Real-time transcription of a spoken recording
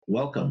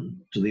Welcome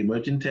to the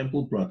Emerging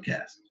Temple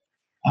broadcast.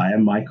 I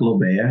am Michael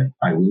Obeya.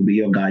 I will be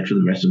your guide for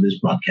the rest of this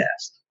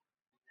broadcast.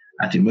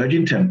 At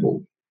Emerging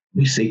Temple,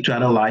 we seek to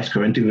analyze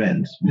current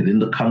events within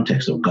the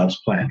context of God's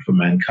plan for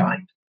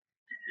mankind,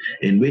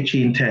 in which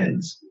He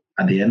intends,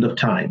 at the end of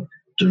time,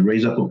 to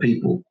raise up a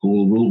people who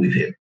will rule with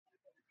Him.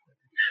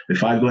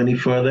 Before I go any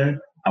further,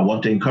 I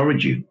want to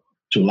encourage you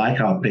to like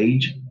our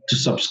page, to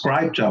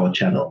subscribe to our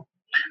channel,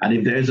 and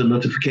if there is a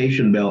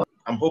notification bell.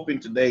 I'm hoping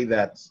today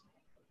that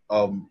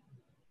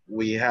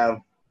we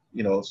have,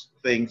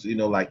 things,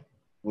 like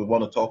we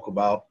want to talk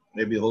about.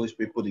 Maybe the Holy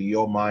Spirit put in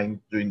your mind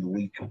during the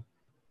week.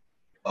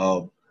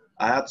 I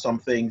had some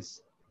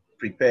things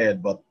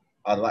prepared, but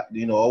I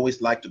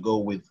always like to go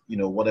with,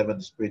 whatever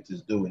the Spirit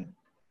is doing,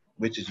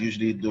 which is He's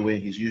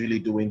usually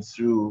doing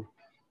through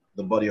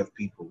the body of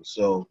people.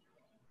 So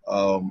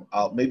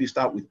I'll maybe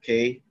start with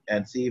Kay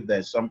and see if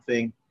there's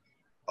something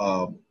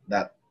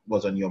that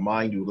was on your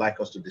mind you would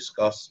like us to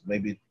discuss,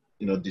 maybe,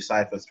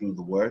 decipher through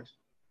the word.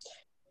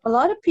 A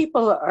lot of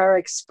people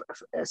are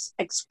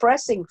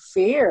expressing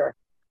fear.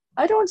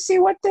 I don't see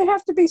what they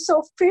have to be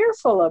so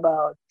fearful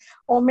about.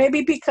 Or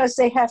maybe because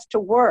they have to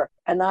work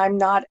and I'm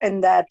not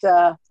in that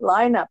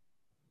lineup.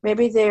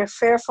 Maybe they're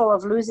fearful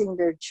of losing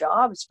their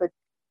jobs. But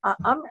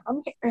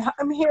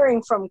I'm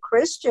hearing from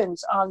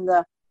Christians on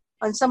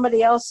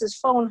somebody else's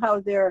phone how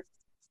they're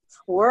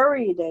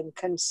worried and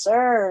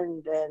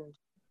concerned, and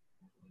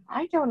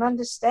I don't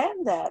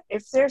understand that.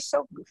 If they're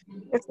so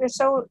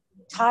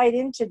tied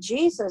into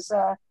Jesus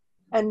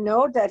and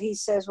know that He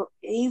says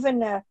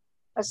even a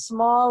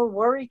small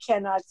worry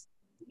cannot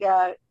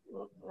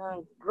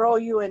grow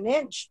you an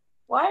inch,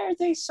 why are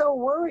they so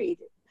worried?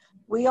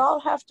 We all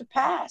have to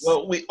pass.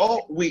 Well,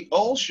 we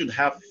all should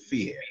have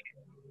fear.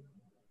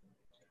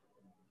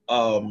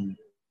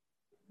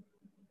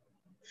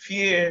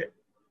 Fear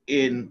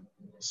in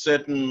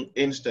certain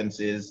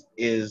instances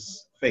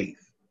is faith.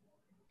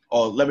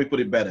 Or let me put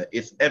it better,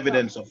 it's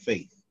evidence of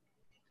faith.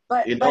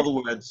 In other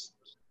words,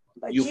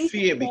 you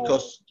fear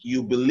because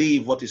you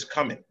believe what is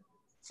coming.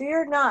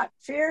 Fear not,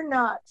 fear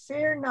not,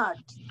 fear not.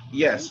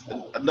 Yes,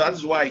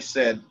 that's why I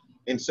said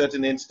in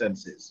certain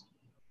instances.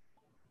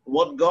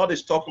 What God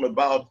is talking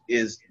about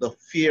is the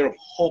fear of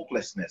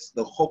hopelessness,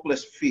 the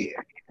hopeless fear.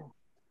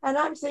 And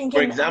I'm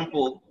thinking, for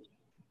example,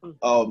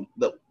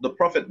 the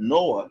prophet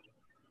Noah,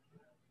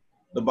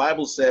 the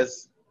Bible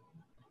says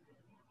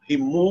he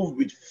moved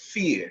with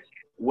fear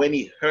when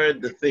he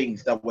heard the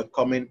things that were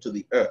coming to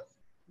the earth.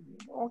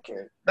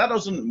 Okay. That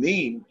doesn't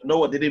mean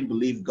Noah didn't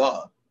believe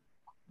God,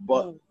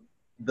 but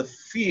the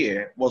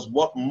fear was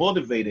what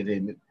motivated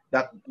him.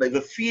 That the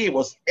fear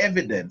was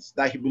evidence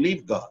that he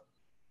believed God.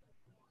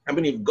 I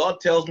mean, if God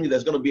tells me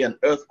there's going to be an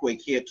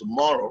earthquake here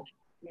tomorrow,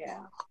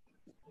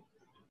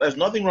 there's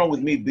nothing wrong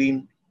with me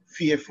being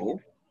fearful.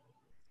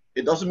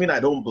 It doesn't mean I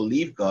don't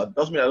believe God. It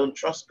doesn't mean I don't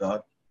trust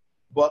God.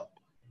 But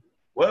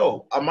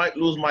well, I might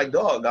lose my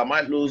dog. I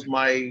might lose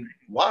my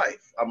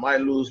wife. I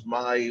might lose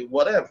my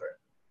whatever,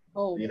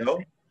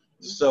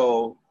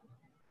 So,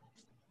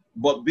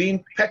 but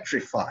being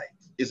petrified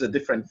is a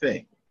different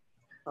thing.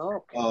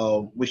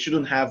 We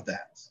shouldn't have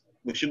that.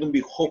 We shouldn't be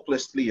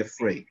hopelessly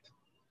afraid.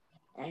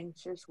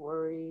 Anxious,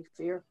 worried,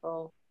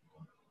 fearful.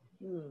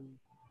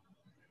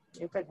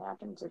 If it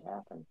happens, it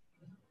happens.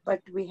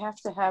 But we have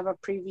to have a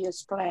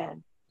previous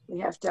plan. We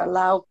have to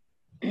allow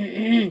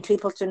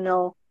people to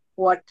know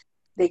what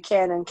they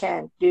can and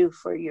can't do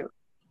for you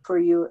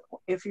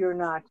if you're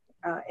not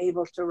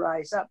able to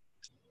rise up.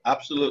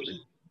 Absolutely.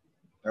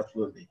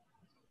 Okay.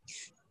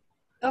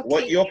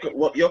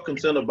 What you're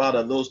concerned about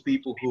are those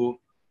people who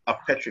are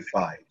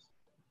petrified.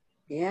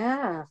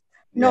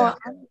 No,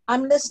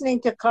 I'm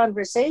listening to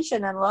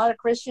conversation, and a lot of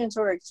Christians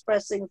are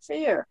expressing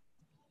fear.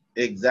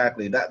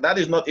 Exactly. That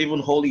is not even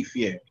holy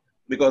fear,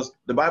 because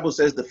the Bible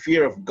says the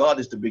fear of God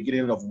is the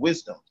beginning of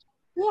wisdom.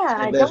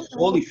 And there's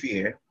holy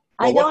fear.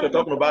 But what you're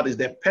talking about is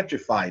they're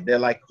petrified. They're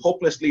like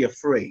hopelessly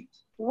afraid.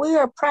 We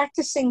are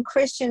practicing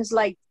Christians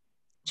like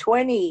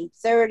 20,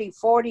 30,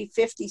 40,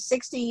 50,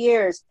 60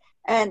 years.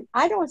 And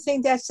I don't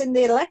think that's in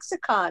the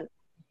lexicon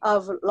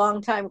of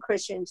longtime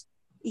Christians.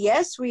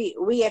 Yes, we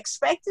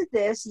expected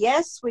this.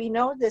 Yes, we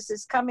know this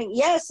is coming.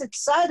 Yes,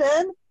 it's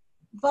sudden,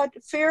 but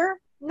fear,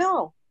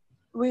 no.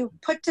 We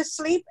put to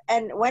sleep,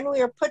 and when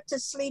we are put to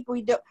sleep,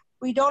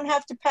 we don't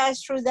have to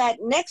pass through that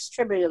next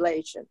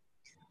tribulation.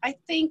 I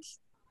think,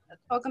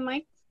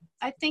 Mike,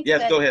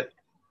 go ahead.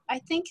 I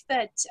think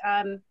that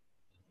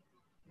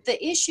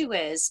the issue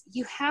is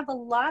you have a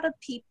lot of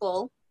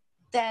people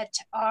that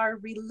are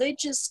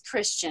religious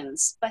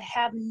Christians but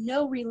have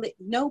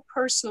no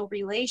personal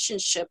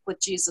relationship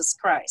with Jesus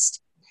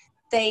Christ.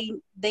 They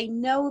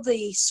know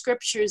the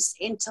scriptures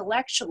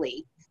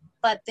intellectually,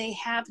 but they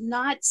have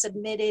not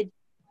submitted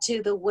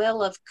to the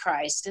will of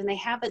Christ, and they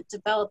haven't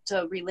developed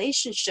a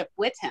relationship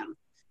with Him.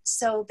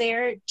 So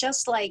they're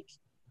just like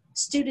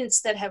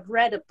students that have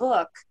read a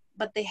book,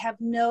 but they have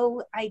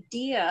no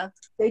idea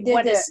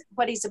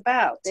what he's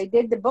about. They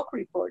did the book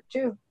report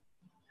too.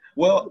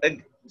 Well,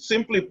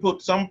 simply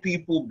put, some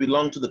people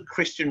belong to the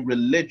Christian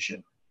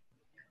religion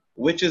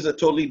which is a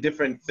totally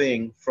different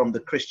thing from the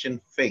Christian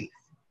faith.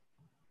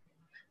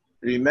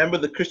 Remember,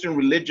 the Christian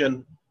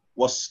religion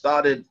was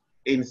started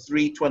in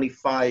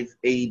 325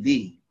 AD.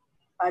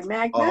 By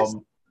Magnus?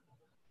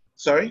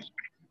 Sorry?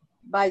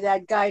 By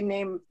that guy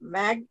named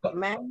Magnus?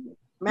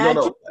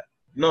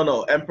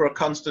 No, Emperor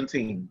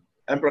Constantine.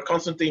 Emperor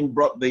Constantine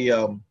brought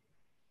the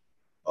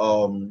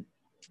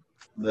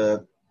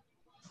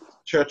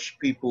church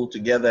people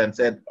together and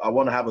said, I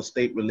want to have a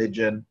state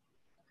religion,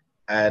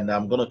 and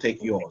I'm going to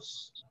take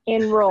yours.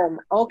 In Rome.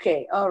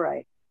 Okay, all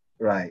right.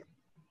 Right.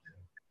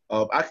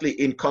 Actually,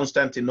 in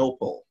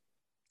Constantinople.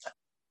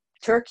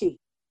 Turkey.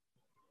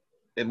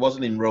 It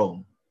wasn't in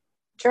Rome.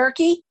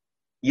 Turkey?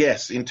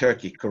 Yes, in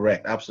Turkey.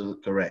 Correct.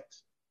 Absolutely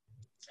correct.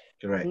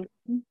 Correct.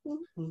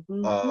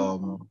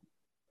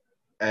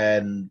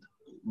 And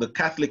the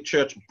Catholic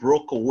Church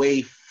broke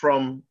away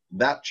from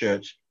that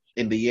church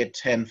in the year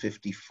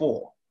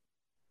 1054.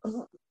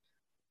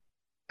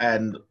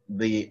 And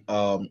the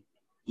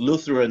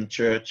Lutheran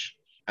Church,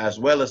 as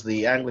well as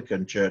the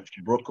Anglican Church,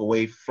 broke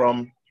away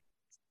from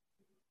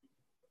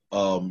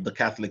the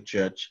Catholic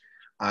Church.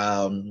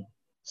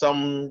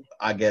 Some,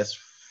 I guess,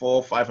 400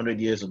 or 500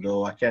 years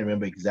ago, I can't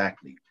remember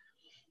exactly.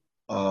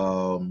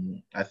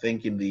 I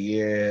think in the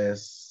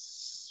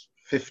years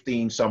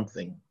 15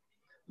 something,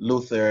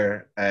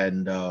 Luther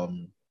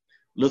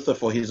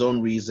for his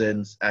own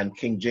reasons, and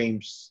King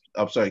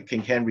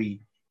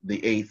Henry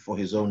VIII for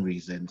his own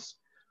reasons,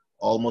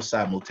 almost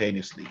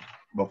simultaneously,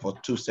 but for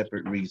two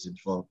separate reasons,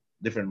 for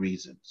different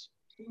reasons.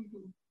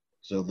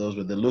 So those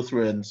were the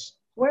Lutherans.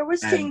 What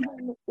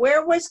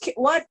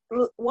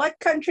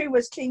country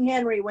was King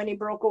Henry when he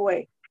broke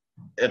away?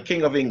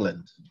 King of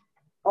England.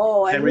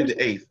 Oh, Henry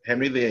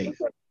VIII.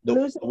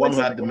 The one who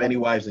had the many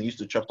wives and used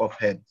to chop off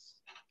heads.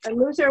 And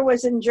Luther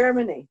was in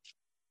Germany.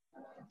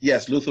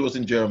 Yes, Luther was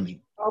in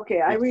Germany.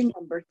 Okay, I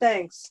remember.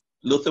 Thanks.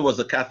 Luther was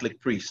a Catholic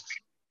priest.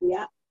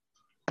 Yeah.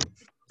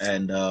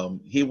 And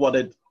he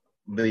wanted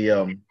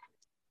the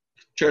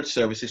church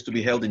services to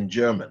be held in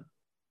German.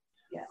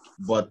 Yeah.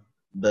 But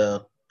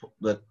the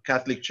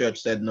Catholic Church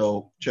said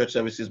no, church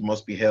services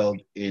must be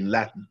held in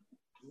Latin.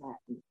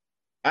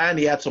 And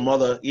he had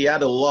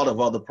a lot of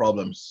other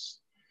problems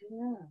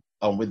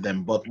with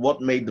them. But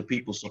what made the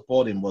people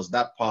support him was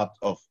that part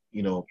of,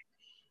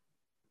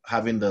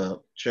 having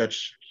the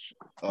church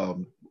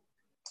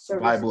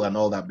Bible and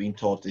all that being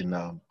taught in,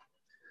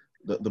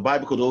 the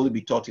Bible could only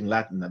be taught in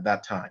Latin at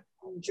that time.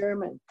 In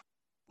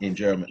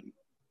German.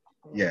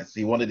 Yes,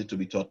 he wanted it to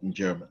be taught in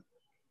German.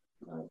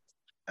 Right.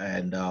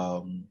 And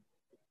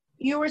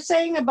you were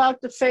saying about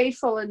the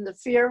faithful and the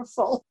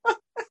fearful.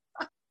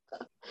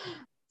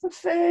 The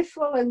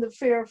faithful and the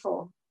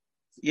fearful.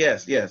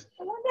 Yes.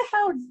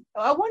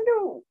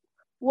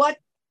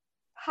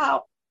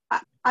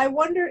 I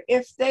wonder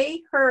if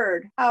they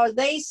heard how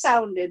they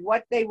sounded,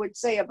 what they would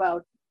say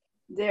about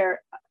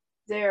their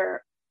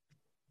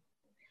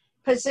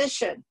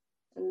position.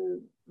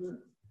 And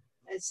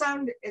it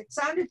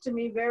sounded to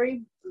me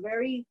very,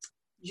 very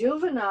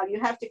juvenile. You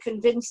have to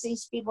convince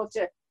these people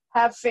to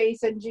have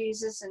faith in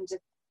Jesus and to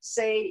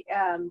say,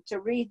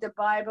 to read the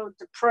Bible,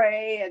 to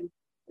pray, and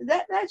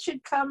that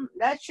should come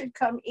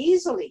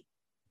easily.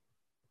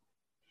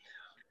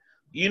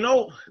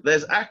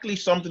 There's actually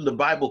something the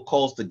Bible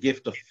calls the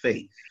gift of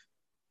faith.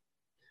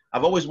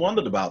 I've always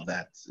wondered about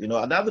that.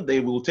 Another day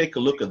we'll take a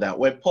look at that.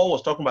 Where Paul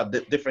was talking about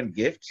different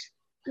gifts,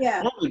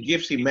 one of the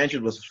gifts he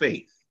mentioned was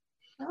faith,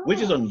 which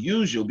is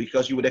unusual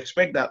because you would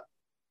expect that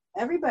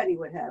everybody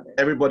would have it.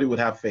 Everybody would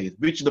have faith,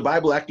 which the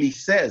Bible actually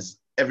says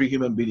every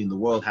human being in the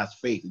world has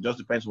faith. It just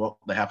depends on what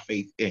they have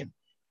faith in.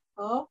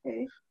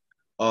 Okay.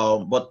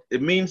 But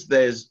it means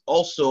there's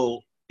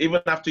also,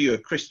 even after you're a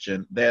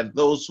Christian, there are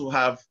those who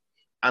have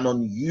an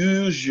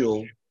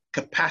unusual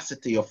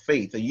capacity of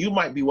faith, and you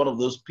might be one of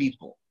those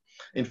people.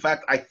 In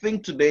fact, I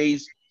think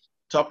today's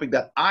topic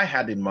that I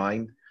had in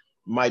mind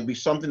might be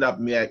something that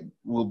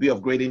will be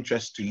of great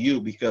interest to you,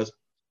 because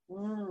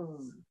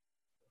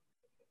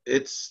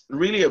it's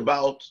really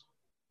about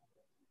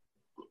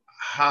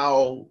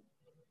how,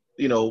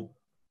 in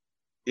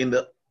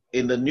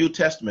the New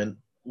Testament,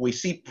 we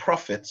see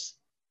prophets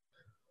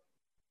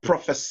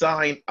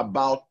prophesying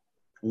about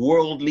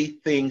worldly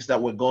things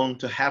that were going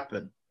to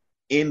happen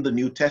in the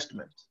New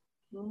Testament,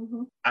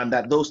 and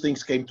that those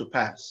things came to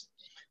pass.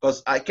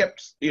 Because I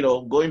kept,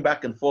 going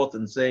back and forth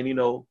and saying,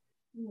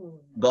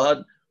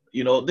 God,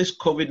 this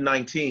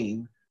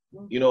COVID-19,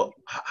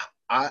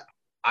 I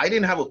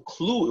didn't have a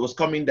clue it was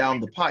coming down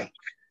the pike,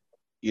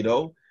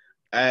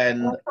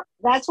 and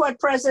that's what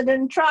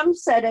President Trump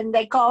said, and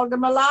they called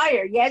him a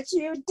liar. Yes,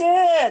 you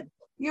did.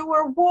 You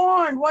were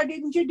warned. Why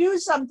didn't you do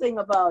something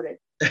about it?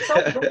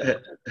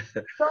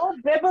 So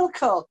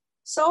biblical.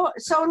 So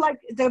like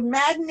the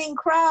maddening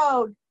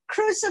crowd,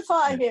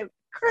 crucify him.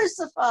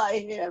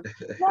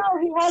 No,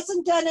 he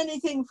hasn't done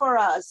anything for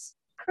us.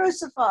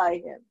 Crucify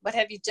him. What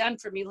have you done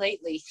for me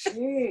lately?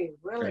 Gee,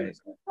 really? Right.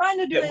 He's trying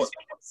to do his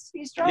best.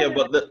 He's trying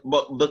to.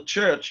 But the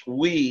church,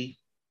 you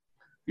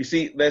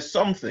see, there's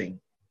something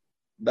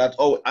that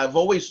I've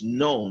always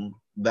known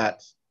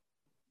that,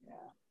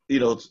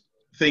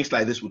 things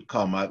like this would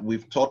come.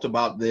 We've talked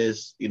about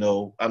this, you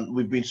know, and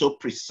we've been so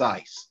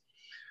precise.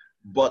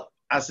 But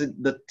as in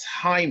the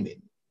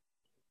timing,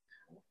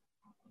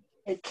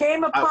 It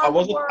came upon I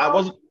wasn't, the I world.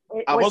 wasn't,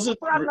 It I was wasn't,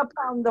 sprung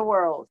upon the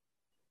world.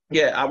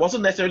 yeah, I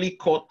wasn't necessarily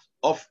caught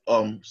off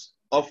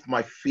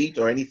my feet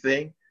or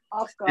anything.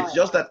 Of God. It's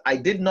just that I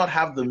did not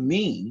have the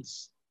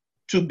means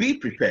to be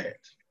prepared.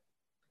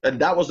 And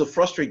that was the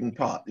frustrating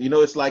part. You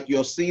know, it's like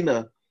you're seeing a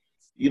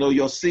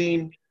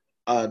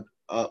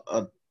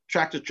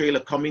tractor trailer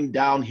coming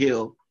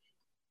downhill,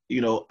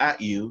 you know, at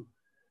you,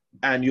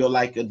 and you're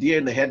like a deer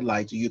in the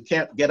headlights. You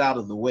can't get out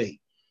of the way,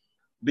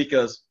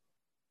 because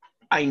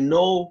I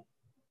know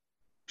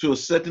to a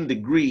certain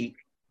degree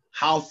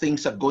how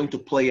things are going to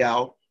play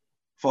out,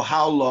 for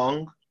how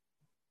long,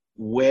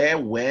 where,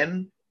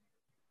 when,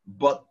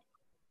 but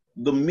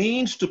the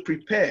means to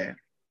prepare,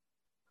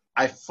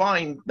 I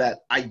find that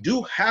I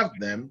do have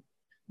them,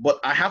 but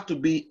I have to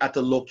be at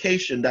a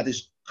location that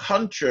is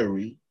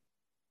contrary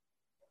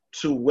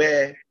to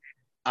where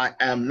I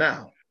am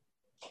now.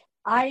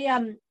 I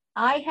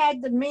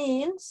had the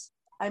means.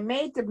 I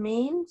made the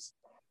means,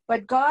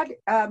 but God,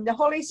 the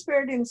Holy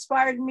Spirit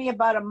inspired me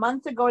about a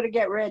month ago to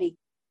get ready.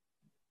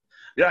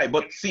 Right,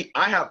 but see,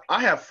 I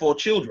have 4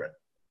 children,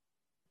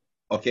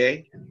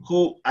 okay,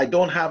 who I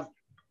don't have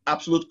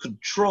absolute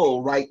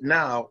control right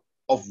now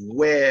of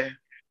where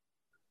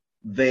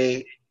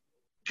they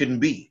can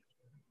be.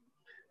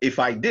 If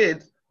I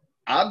did,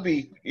 I'd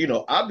be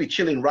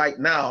chilling right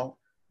now,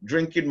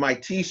 drinking my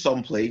tea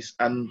someplace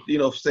and, you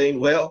know, saying,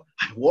 well,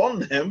 I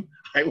warned them.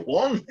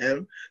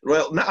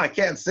 Well, now I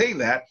can't say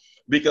that,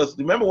 because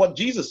remember what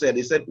Jesus said.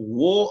 He said,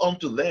 woe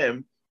unto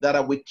them that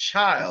are with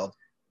child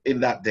in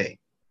that day.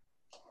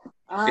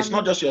 It's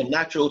not just your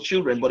natural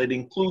children, but it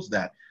includes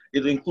that.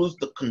 It includes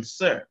the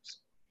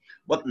concerns.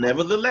 But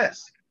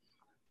nevertheless,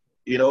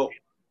 you know,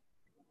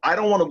 I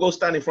don't want to go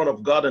stand in front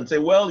of God and say,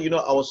 well, you know,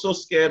 I was so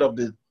scared of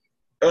the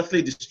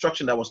earthly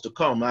destruction that was to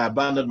come, I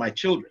abandoned my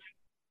children.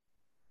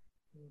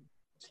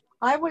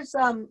 I was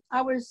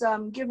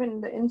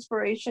given the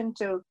inspiration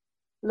to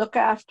look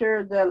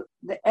after the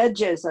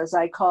edges, as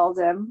I call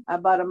them,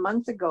 about a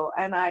month ago,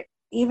 and I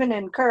even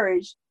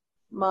encouraged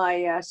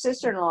my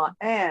sister-in-law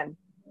Anne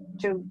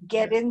to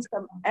get in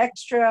some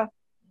extra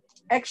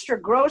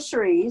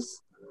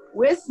groceries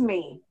with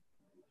me.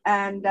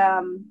 And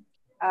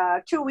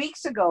 2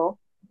 weeks ago,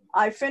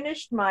 I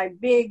finished my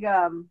big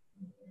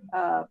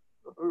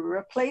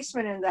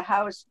replacement in the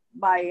house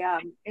by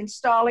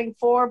installing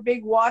 4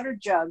 big water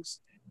jugs,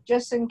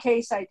 just in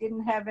case I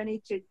didn't have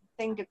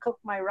anything to cook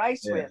my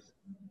rice with.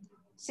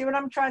 See what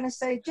I'm trying to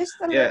say? Just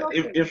a little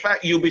bit. In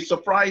fact, you'll be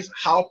surprised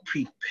how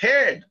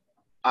prepared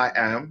I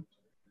am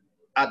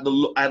at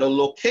a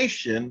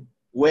location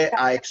where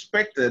I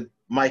expected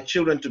my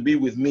children to be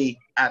with me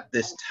at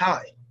this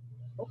time.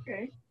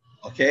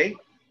 Okay.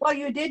 Well,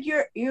 you did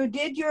your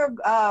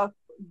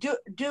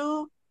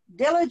due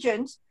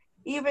diligence.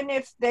 Even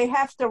if they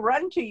have to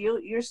run to you,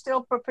 you're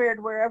still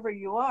prepared wherever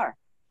you are.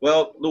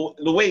 Well,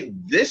 the way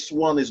this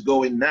one is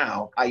going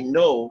now, I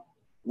know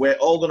we're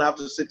all going to have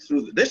to sit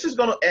through. This is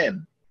going to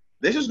end.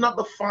 This is not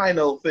the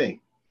final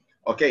thing.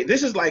 Okay,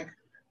 this is like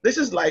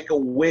a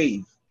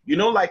wave. You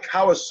know, like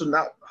how a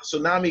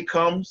tsunami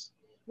comes.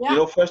 Yeah. You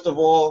know, first of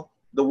all,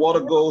 the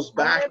water goes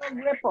back.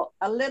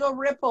 A little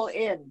ripple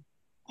in.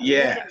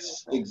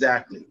 Yes,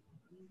 exactly.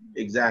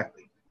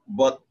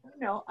 But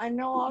I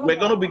know we're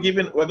going to be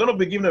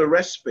given a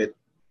respite.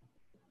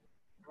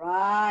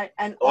 Right.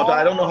 And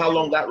I don't know how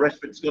long that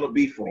respite is going to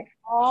be for.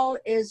 All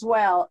is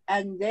well.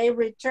 And they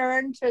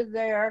return to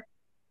their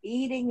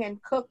eating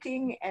and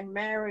cooking and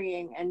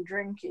marrying and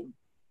drinking.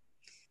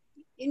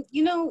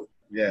 You know,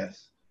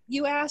 yes.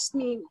 You asked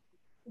me,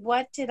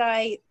 what did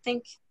I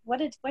think? What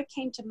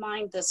came to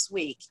mind this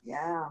week?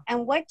 Yeah.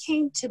 And what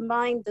came to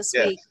mind this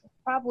week,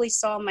 probably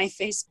saw my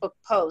Facebook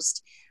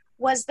post,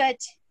 was that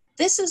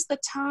this is the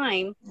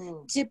time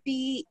to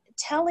be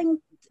telling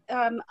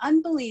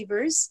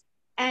unbelievers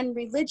and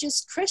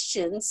religious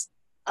Christians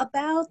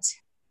about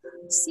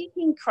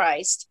seeking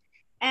Christ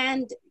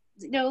and,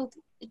 you know,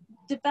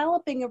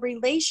 developing a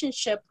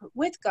relationship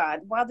with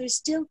God while there's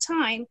still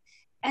time,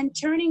 and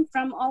turning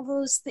from all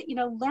those,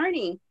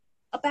 learning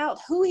about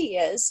who He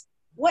is.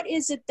 What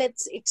is it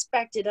that's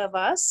expected of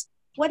us?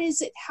 What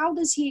is it? How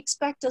does He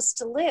expect us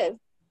to live?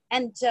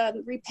 And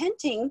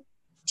repenting,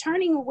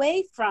 turning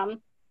away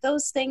from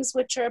those things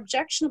which are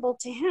objectionable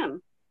to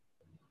Him.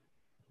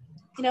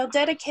 You know,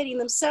 dedicating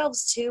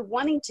themselves to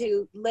wanting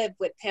to live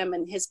with Him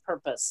and His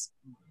purpose.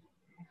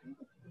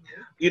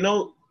 You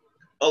know,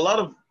 a lot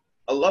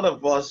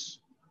of us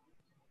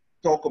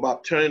talk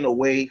about turning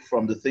away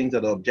from the things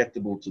that are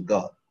objectionable to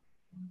God.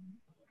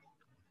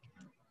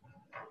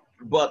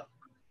 But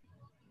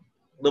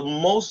the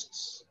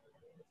most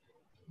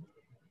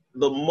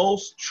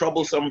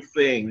troublesome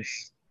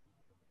things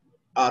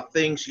are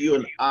things you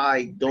and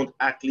I don't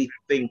actually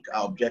think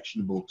are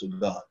objectionable to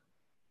God.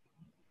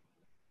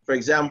 For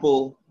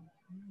example,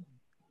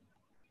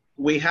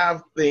 we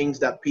have things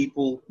that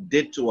people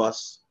did to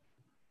us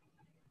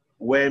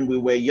when we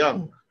were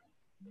young.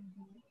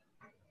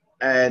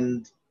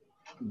 And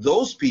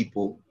those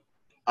people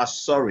are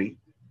sorry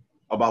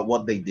about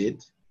what they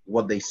did,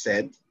 what they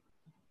said,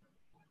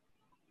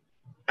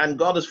 and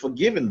God has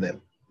forgiven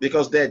them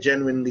because they're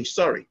genuinely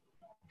sorry.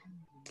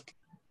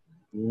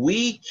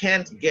 We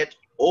can't get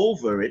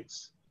over it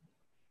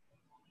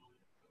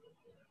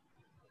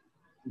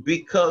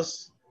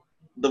because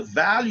the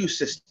value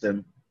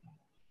system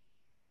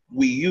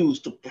we use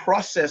to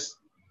process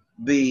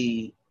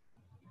the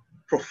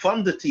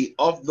profundity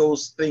of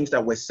those things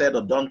that were said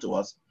or done to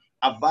us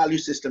are value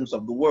systems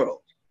of the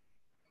world.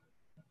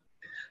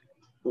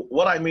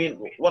 Let me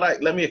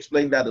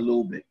explain that a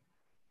little bit.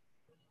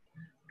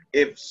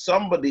 If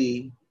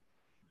somebody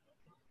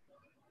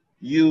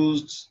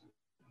used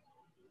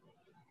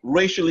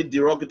racially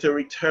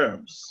derogatory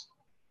terms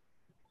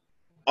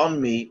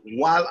on me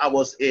while I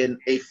was in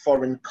a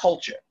foreign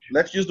culture,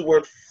 let's use the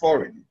word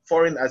foreign.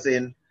 Foreign as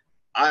in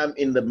I am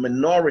in the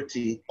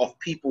minority of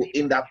people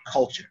in that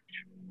culture,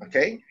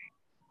 okay?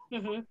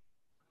 Mm-hmm.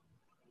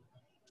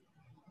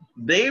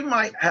 They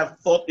might have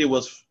thought it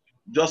was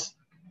just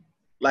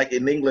like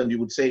in England, you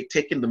would say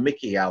taking the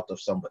mickey out of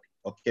somebody,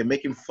 okay,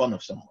 making fun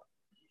of someone.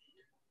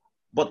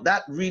 But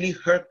that really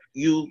hurt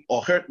you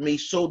or hurt me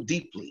so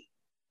deeply.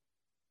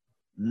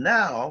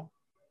 Now,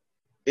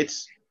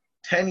 it's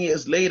 10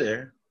 years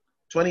later,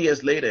 20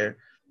 years later,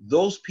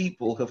 those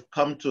people have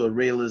come to a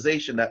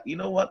realization that, you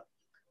know what?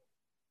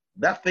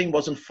 That thing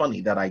wasn't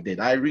funny that I did.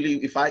 I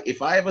really, if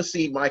I ever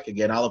see Mike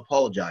again, I'll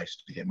apologize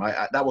to him.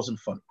 That wasn't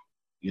funny,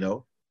 you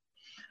know?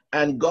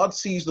 And God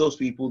sees those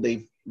people,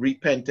 they've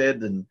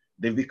repented and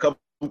they've become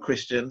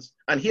Christians.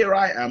 And here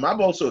I am,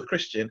 I'm also a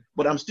Christian,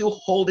 but I'm still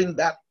holding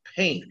that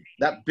pain,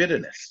 that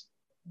bitterness.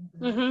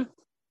 Mm-hmm.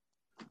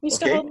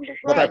 Okay?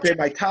 But I pay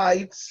my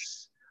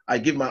tithes, I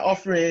give my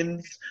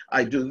offerings,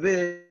 I do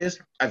this,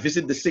 I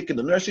visit the sick in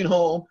the nursing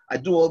home, I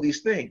do all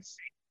these things.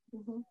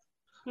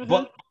 Mm-hmm.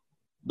 But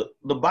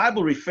the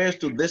Bible refers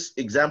to this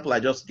example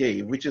I just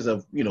gave, which is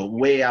a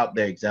way out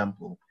there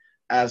example,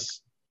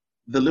 as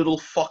the little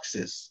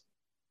foxes.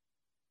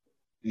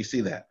 You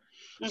see that?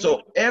 Mm-hmm.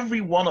 So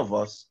every one of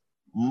us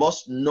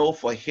must know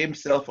for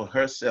himself or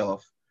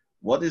herself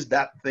what is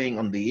that thing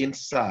on the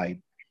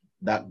inside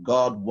that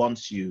God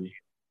wants you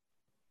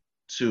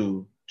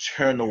to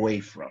turn away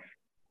from.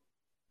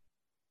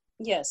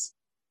 Yes.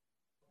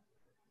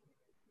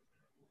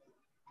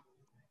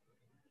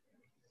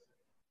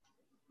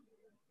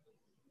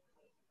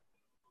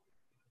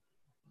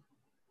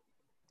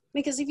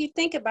 Because if you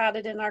think about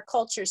it, in our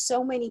culture,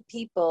 so many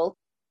people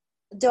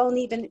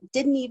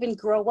didn't even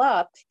grow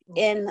up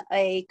in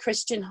a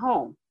Christian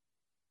home.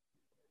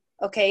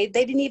 Okay,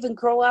 they didn't even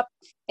grow up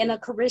in a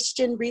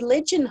Christian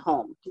religion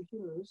home.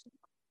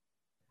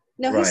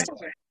 No, right.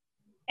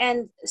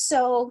 And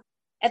so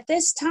at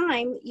this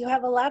time, you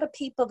have a lot of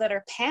people that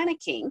are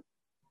panicking,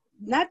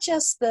 not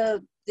just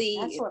the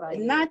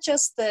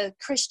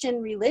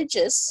Christian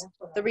religious,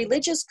 the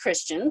religious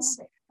Christians,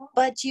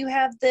 but you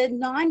have the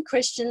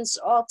non-Christians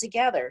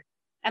altogether.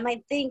 And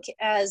I think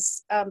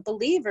as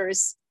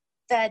believers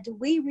that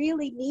we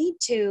really need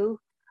to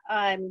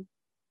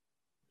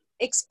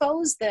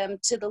expose them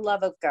to the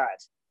love of God.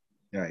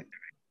 Right.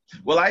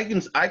 Well,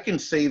 I can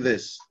say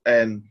this,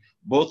 and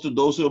both to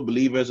those who are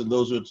believers and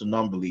those who are to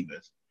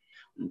non-believers.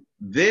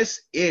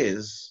 This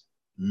is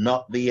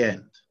not the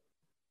end.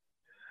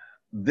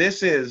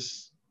 This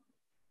is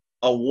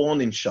a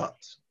warning shot.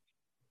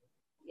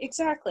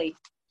 Exactly.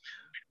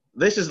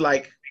 This is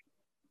like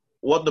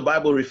what the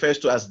Bible refers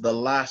to as the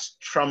last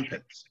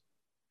trumpet.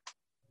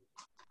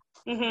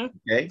 Mm-hmm.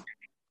 Okay?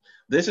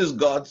 This is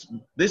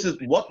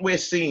what we're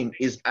seeing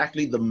is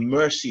actually the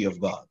mercy of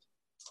God.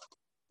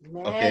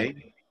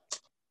 Okay?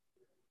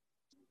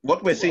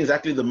 What we're seeing is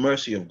actually the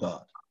mercy of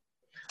God.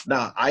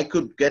 Now, I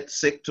could get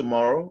sick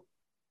tomorrow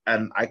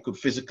and I could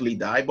physically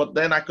die, but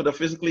then I could have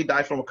physically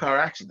died from a car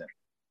accident.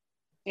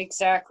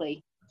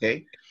 Exactly.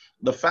 Okay?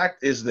 The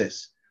fact is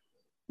this.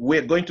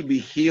 We're going to be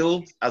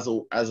healed as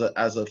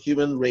a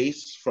human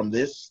race from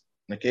this,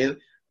 okay?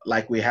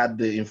 Like we had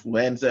the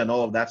influenza and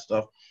all of that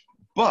stuff.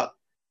 But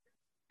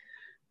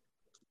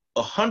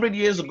 100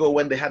 years ago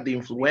when they had the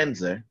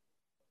influenza,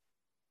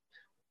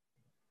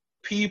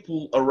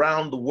 people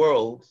around the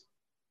world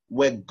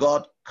were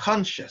God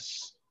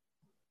conscious,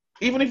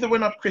 even if they were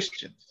not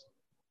Christians.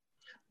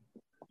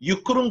 You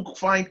couldn't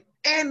find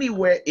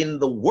anywhere in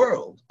the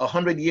world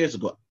 100 years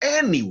ago,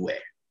 anywhere,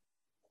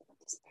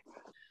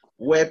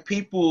 where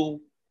people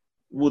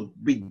would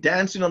be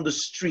dancing on the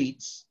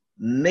streets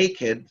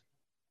naked,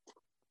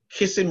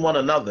 kissing one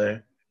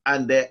another,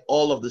 and they're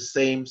all of the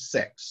same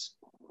sex.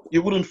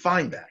 You wouldn't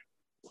find that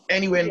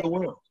anywhere in the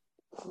world.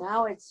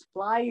 Now it's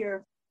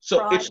flyer.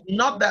 So it's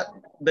not that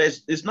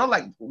it's not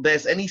like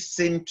there's any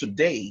sin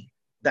today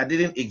that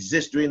didn't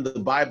exist during the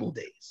Bible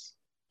days.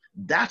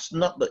 That's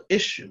not the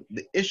issue.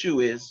 The issue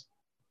is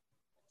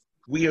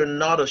we are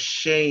not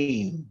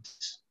ashamed.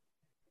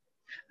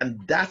 And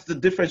that's the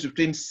difference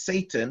between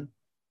Satan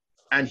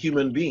and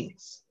human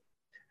beings.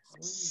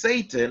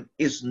 Satan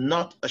is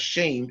not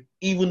ashamed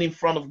even in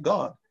front of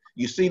God.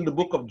 You see in the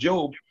book of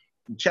Job,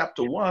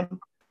 chapter 1,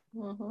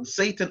 Mm-hmm.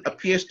 Satan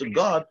appears to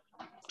God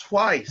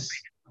twice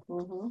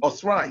Mm-hmm. or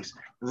thrice,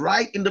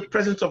 right in the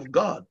presence of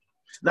God.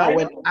 Now, Right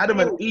when on Adam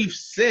and the Eve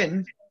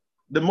sinned,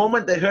 the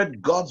moment they heard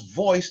God's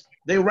voice,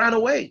 they ran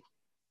away.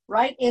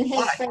 right in his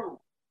Why? face.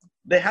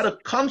 They had a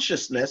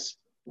consciousness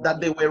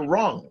that they were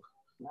wrong,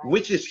 Right.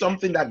 which is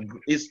something that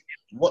is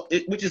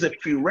which is a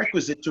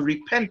prerequisite to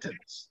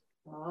repentance.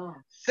 Oh.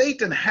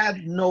 Satan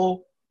had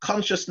no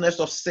consciousness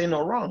of sin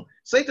or wrong.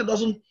 Satan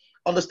doesn't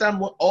understand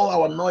what all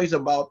our noise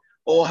about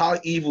or how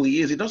evil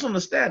he is. He doesn't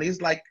understand.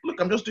 He's like,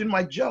 look, I'm just doing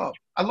my job.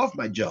 I love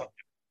my job.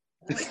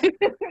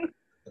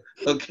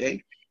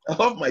 Okay, I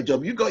love my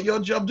job. You got your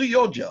job, do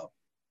your job.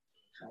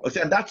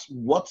 Okay, and that's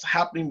what's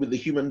happening with the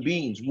human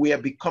beings. We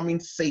are becoming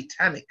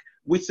satanic,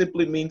 which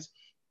simply means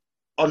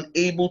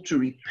unable to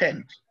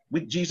repent,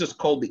 which Jesus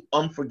called the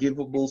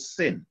unforgivable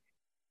sin.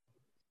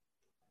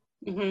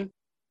 Mm-hmm.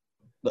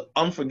 The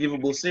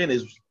unforgivable sin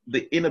is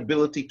the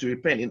inability to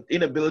repent, an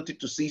inability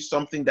to see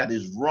something that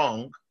is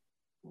wrong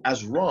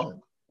as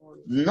wrong.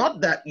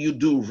 Not that you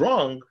do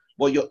wrong,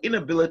 but your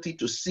inability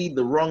to see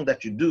the wrong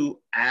that you do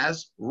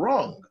as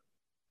wrong.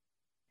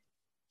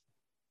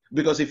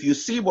 Because if you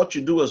see what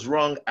you do as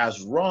wrong,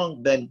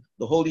 then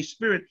the Holy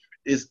Spirit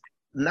is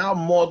now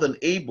more than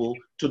able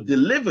to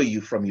deliver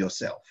you from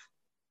yourself.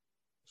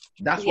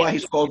 That's why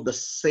he's called the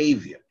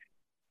Savior.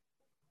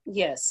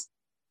 Yes.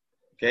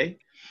 Okay.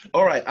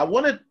 All right. I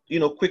wanted,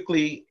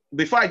 quickly,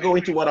 before I go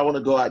into what I want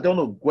to go, I don't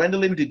know,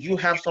 Gwendolyn, did you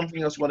have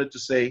something else you wanted to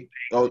say?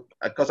 Oh,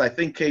 because I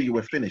think, Kay, you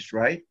were finished,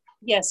 right?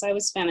 Yes, I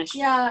was finished.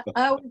 Yeah,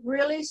 I was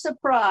really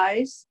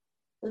surprised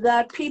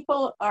that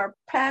people are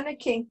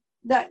panicking.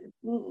 That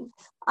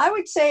I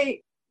would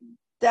say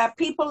that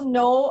people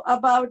know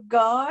about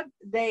God.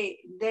 They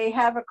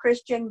have a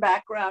Christian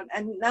background,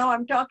 and now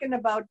I'm talking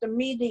about the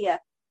media,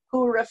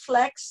 who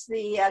reflects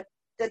the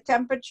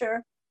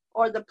temperature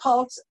or the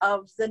pulse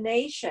of the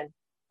nation.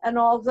 And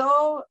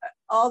although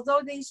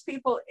these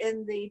people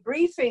in the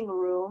briefing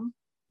room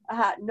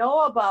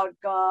know about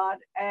God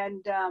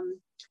and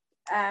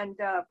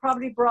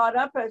probably brought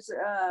up as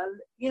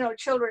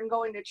children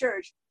going to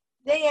church,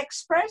 they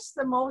express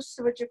the most,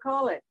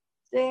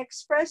 they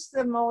express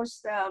the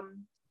most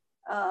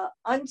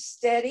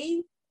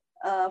unsteady,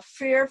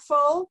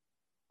 fearful.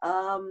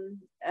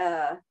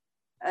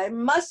 It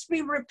must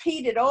be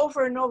repeated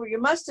over and over.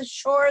 You must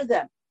assure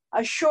them.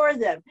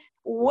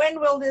 When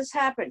will this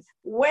happen?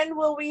 When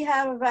will we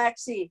have a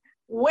vaccine?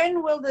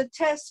 When will the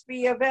tests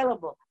be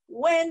available?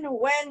 When?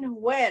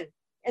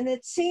 And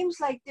it seems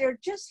like they're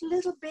just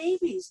little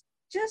babies,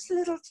 just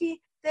little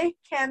teeth. They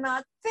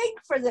cannot think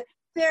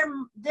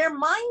they're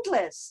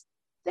mindless.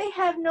 They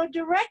have no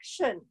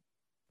direction.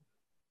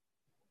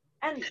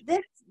 And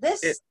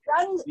this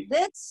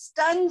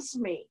stuns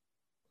me.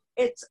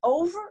 It's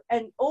over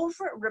and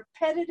over,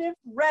 repetitive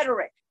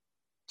rhetoric.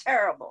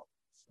 Terrible.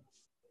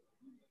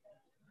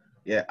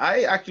 Yeah,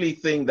 I actually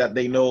think that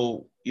they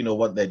know,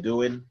 what they're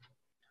doing,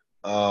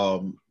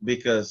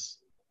 because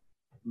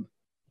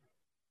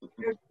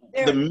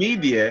the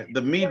media,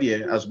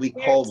 as we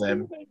call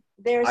them,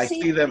 I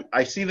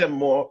see them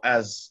more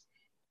as,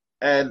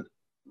 and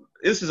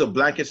this is a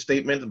blanket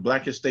statement.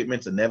 Blanket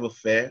statements are never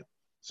fair.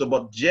 So,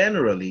 but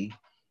generally,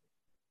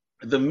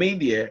 the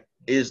media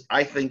is,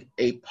 I think,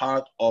 a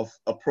part of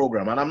a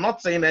program. And I'm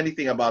not saying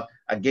anything about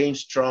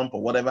against Trump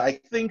or whatever. I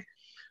think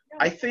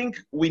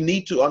we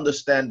need to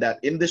understand that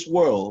in this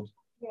world,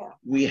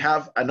 we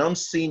have an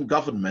unseen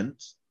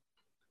government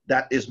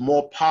that is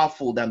more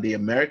powerful than the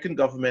American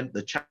government,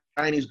 the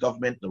Chinese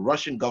government, the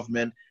Russian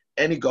government,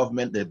 any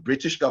government, the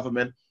British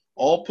government,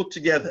 all put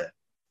together.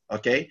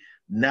 Okay?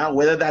 Now,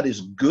 whether that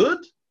is good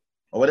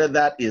or whether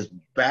that is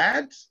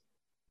bad,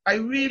 I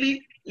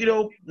really,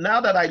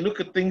 now that I look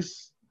at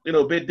things,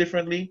 a bit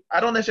differently, I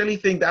don't necessarily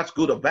think that's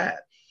good or bad.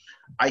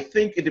 I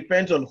think it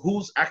depends on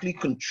who's actually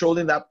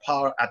controlling that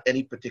power at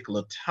any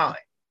particular time.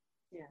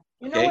 Yeah.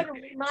 You know what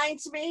it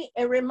reminds me?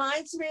 It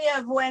reminds me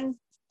of when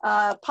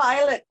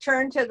Pilate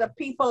turned to the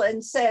people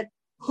and said,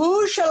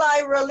 "Who shall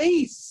I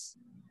release?"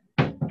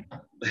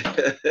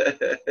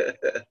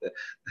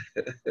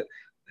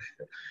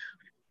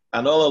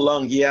 And all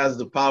along, he has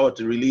the power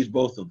to release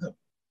both of them.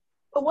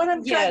 But what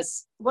I'm trying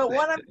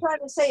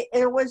to say,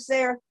 it was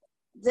their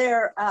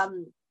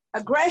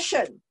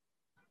aggression,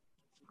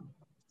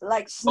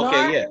 like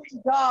snarling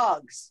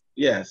dogs.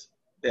 Yes,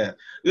 yeah.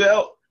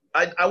 Well,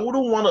 I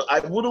wouldn't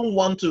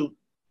want to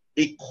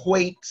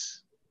equate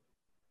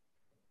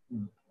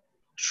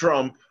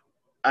Trump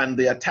and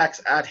the attacks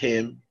at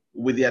him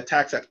with the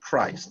attacks at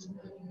Christ.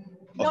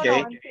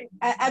 Okay. No,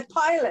 at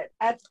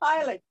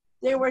Pilate,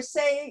 they were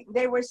saying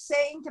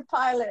to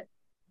Pilate.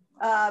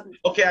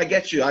 Okay, I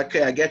get you.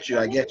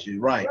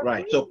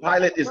 Right. So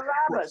Pilate is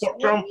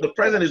Trump. The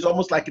president is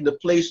almost like in the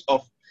place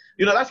of,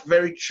 that's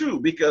very true,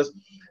 because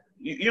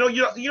you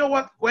know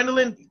what,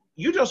 Gwendolyn,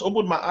 you just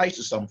opened my eyes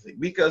to something,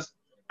 because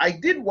I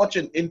did watch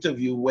an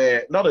interview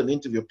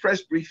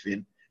press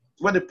briefing,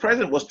 where the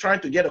president was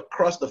trying to get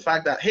across the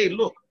fact that, hey,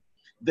 look,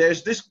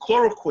 there's this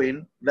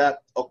chloroquine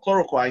that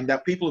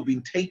people have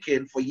been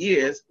taking for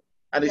years,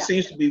 and it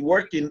seems to be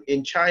working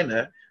in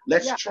China.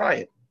 Let's Yeah. try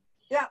it.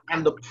 Yeah.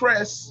 And the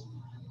press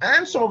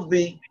and some of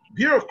the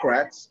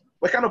bureaucrats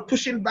were kind of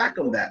pushing back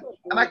on that.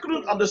 And I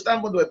couldn't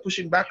understand what they were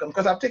pushing back on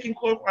because I've taken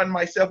chloroquine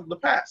myself in the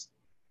past.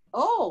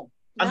 Oh,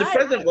 And the nice.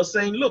 president was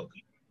saying, look,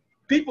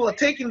 people are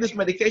taking this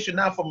medication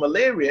now for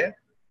malaria,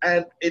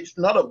 and it's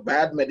not a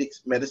bad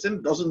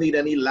medicine, doesn't need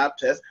any lab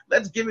tests.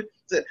 Let's give it.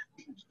 The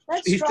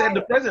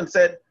president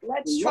said,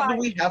 what do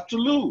we have to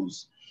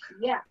lose?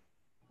 Yeah.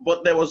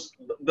 But there was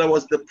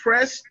the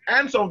press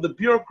and some of the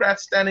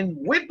bureaucrats standing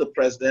with the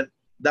president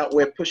that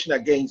were pushing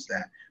against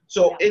that.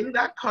 So in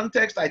that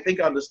context, I think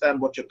I understand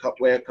where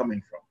you're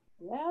coming from.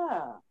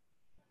 Yeah.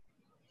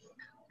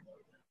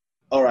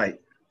 All right.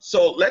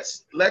 So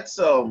let's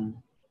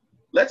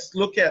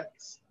look at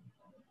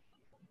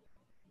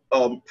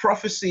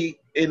prophecy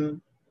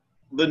in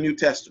the New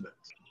Testament.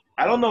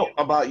 I don't know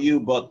about you,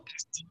 but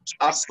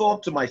I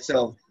thought to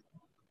myself,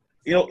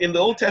 in the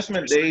Old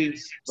Testament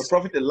days, the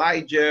prophet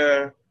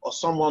Elijah or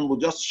someone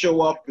would just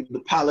show up in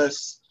the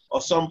palace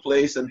or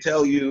someplace and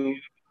tell you,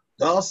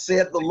 thus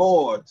saith the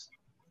Lord,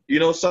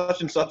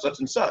 such and such, such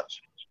and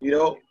such,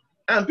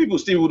 and people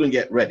still wouldn't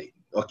get ready,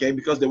 okay,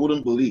 because they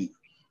wouldn't believe.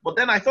 But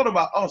then I thought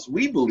about us.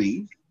 We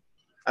believe,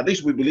 at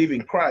least we believe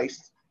in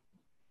Christ.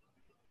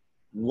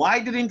 Why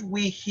didn't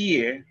we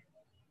hear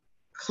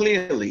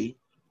clearly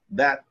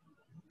that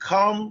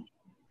come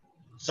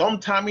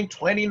sometime in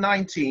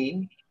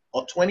 2019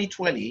 or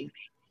 2020,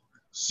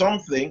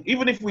 something,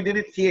 even if we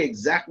didn't hear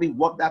exactly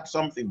what that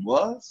something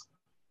was,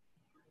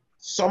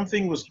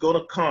 something was going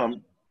to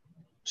come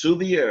to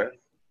the earth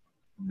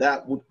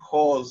that would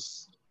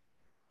cause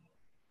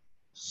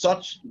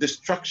such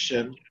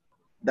destruction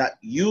that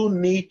you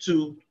need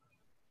to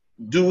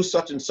do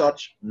such and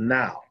such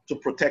now to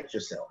protect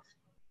yourself.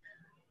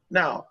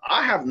 Now,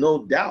 I have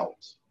no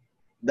doubt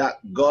that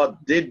God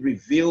did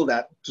reveal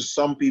that to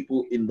some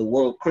people in the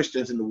world,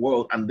 Christians in the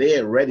world, and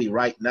they're ready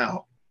right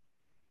now.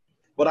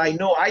 But I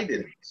know I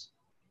didn't.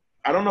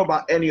 I don't know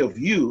about any of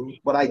you,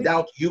 but I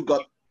doubt you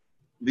got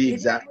the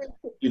exact,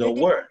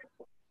 word.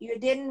 You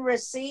did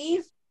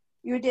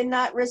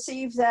not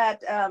receive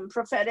that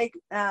prophetic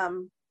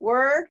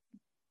word?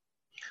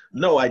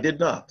 No, I did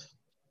not.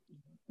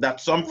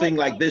 That something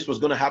like this was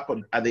going to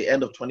happen at the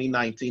end of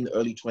 2019,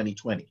 early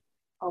 2020.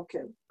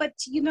 Okay. But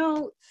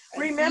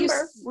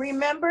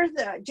remember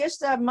that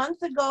just a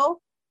month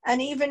ago,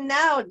 and even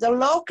now, the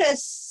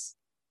locusts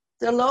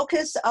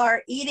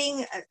are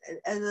eating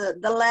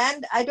the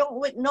land. I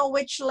don't know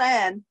which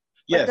land.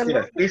 Yes.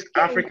 East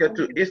Africa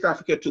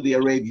to the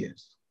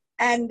Arabians.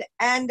 And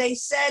they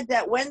said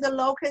that when the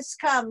locust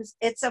comes,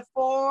 it's a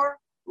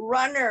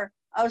forerunner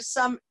of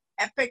some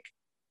epic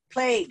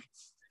plague.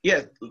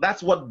 Yes,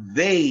 that's what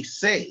they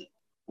say.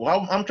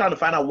 Well, I'm trying to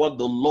find out what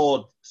the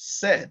Lord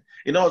said.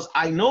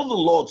 I know the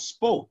Lord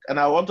spoke, and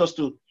I want us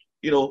to,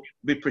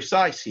 be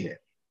precise here.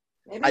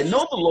 I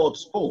know the Lord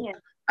spoke. Yeah.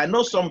 I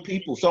know some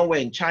people somewhere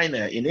in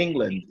China, in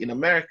England, in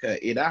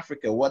America, in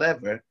Africa,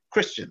 whatever,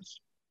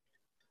 Christians,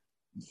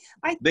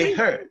 they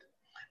heard.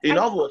 In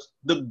other words,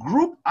 the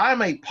group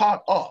I'm a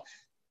part of,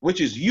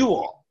 which is you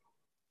all,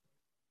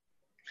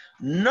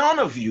 none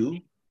of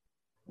you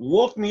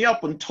woke me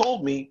up and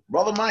told me,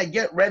 Brother Mike,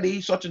 get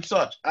ready, such and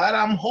such. And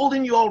I'm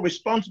holding you all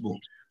responsible.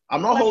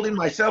 I'm not holding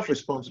myself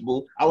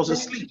responsible. I was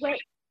asleep.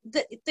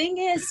 The thing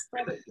is,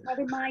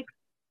 Brother Mike,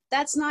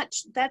 that's not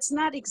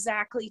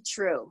exactly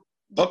true.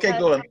 Okay,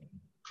 go on.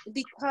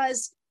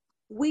 Because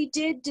we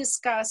did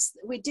discuss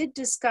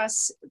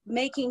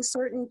making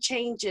certain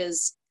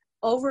changes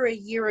over a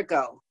year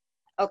ago,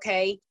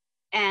 okay?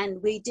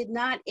 And we did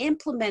not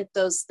implement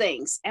those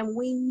things. And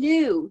we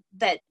knew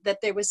that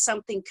there was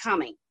something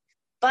coming.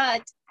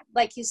 But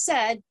like you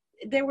said,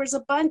 there was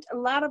a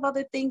lot of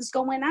other things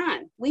going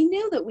on. We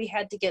knew that we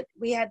had to get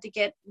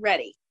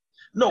ready.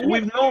 No,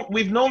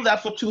 we've known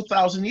that for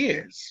 2,000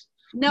 years.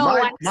 No,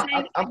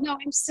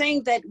 I'm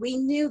saying that we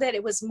knew that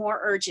it was more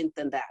urgent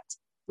than that.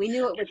 We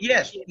knew it was.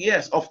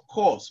 Yes, of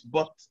course.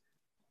 But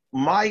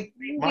my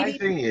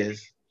thing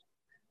is,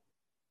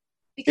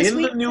 because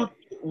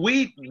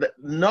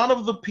none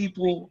of the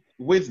people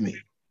with me,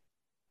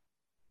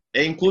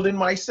 including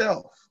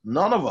myself,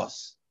 none of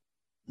us,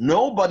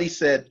 nobody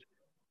said,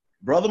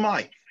 Brother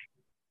Mike,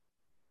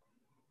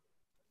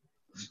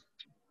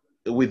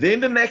 within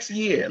the next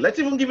year, let's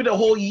even give it a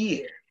whole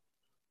year.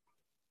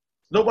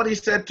 Nobody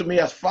said to me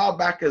as far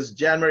back as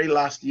January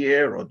last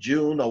year or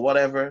June or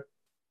whatever,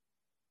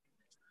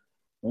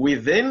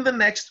 within the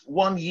next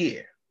 1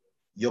 year,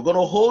 you're going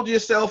to hold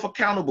yourself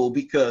accountable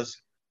because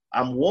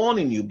I'm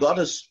warning you, God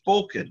has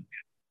spoken.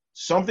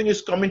 Something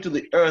is coming to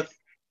the earth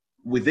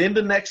within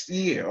the next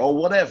year or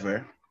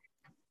whatever,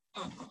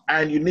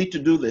 and you need to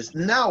do this.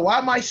 Now, why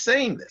am I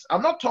saying this?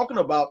 I'm not talking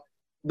about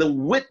the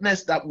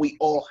witness that we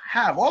all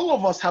have. All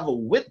of us have a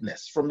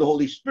witness from the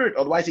Holy Spirit,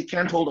 otherwise he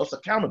can't hold us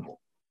accountable.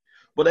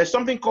 But there's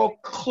something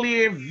called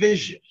clear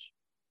vision.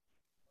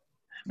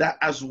 That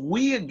as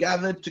we are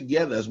gathered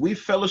together, as we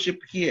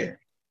fellowship here,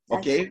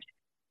 okay?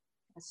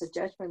 That's a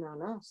judgment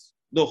on us.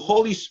 The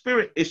Holy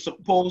Spirit is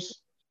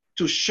supposed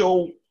to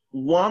show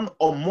one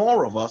or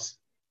more of us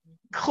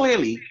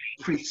clearly,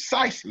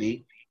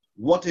 precisely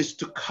what is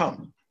to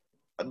come.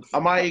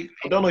 I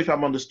don't know if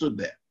I'm understood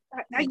there.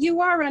 You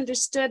are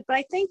understood, but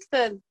I think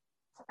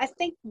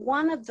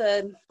one of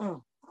the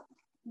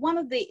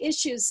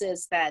issues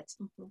is that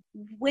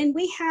when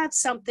we have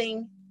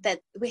something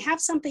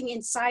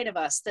inside of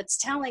us that's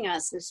telling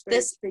us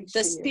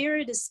the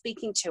Spirit is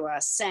speaking to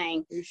us,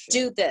 saying,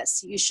 do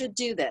this, you should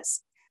do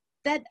this,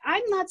 that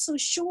I'm not so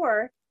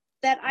sure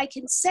that I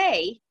can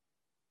say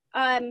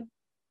to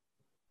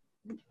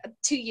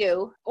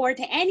you or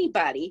to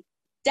anybody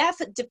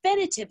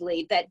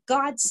definitively that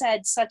God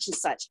said such and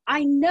such.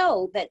 I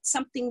know that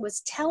something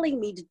was telling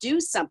me to do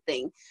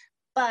something,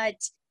 but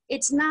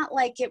it's not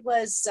like it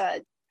was,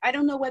 I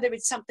don't know whether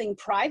it's something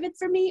private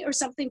for me or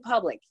something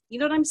public. You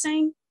know what I'm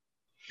saying?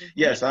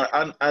 Yes, I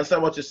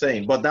understand what you're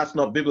saying, but that's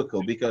not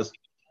biblical, because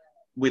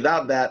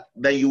without that,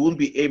 then you wouldn't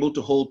be able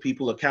to hold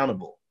people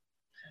accountable.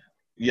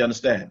 You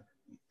understand?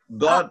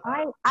 I'd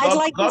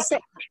like to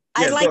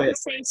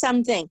say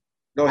something.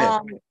 Go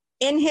ahead.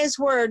 In his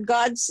word,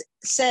 God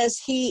says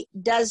he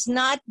does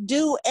not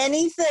do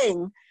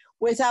anything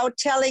without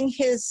telling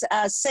his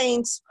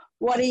saints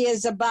what he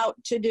is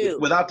about to do.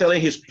 Without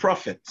telling his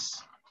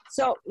prophets.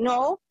 So,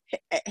 no,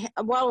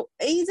 well,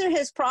 either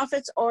his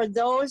prophets or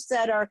those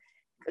that are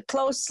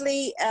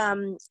closely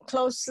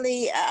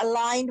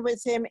aligned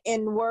with him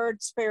in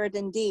word, spirit,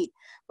 and deed.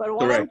 But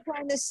what Correct. I'm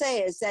trying to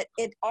say is that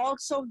it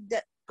also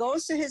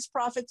goes to his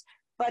prophets,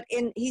 but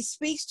he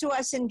speaks to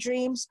us in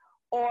dreams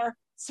or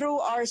through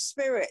our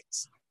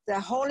spirits. The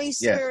Holy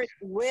Spirit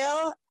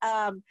will,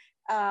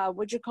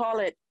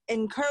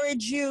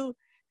 encourage you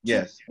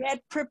to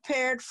get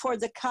prepared for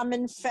the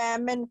coming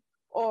famine,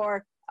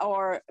 or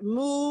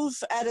move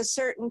at a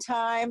certain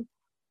time,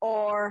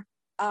 or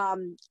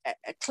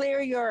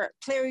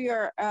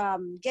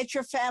get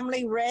your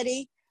family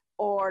ready,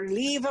 or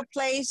leave a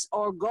place,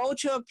 or go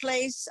to a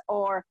place,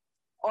 or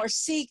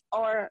seek,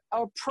 or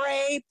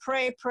pray.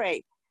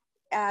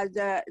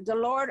 The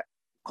Lord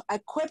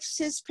equips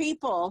his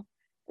people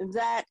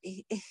that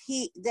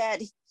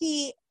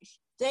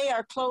they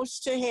are close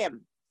to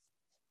him.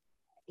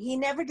 He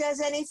never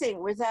does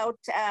anything without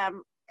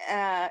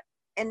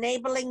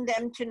enabling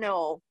them to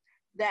know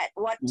that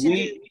what to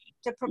do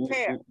to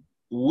prepare.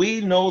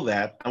 We know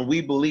that, and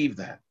we believe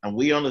that, and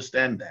we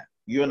understand that.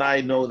 You and I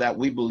know that,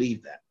 we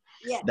believe that.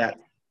 Yeah. That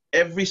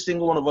every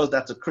single one of us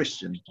that's a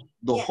Christian,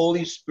 the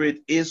Holy Spirit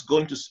is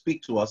going to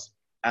speak to us,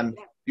 and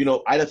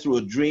either through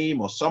a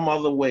dream or some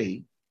other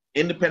way,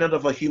 independent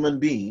of a human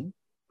being,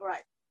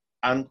 right,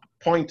 and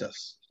point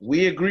us.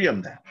 We agree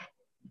on that.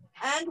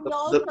 And he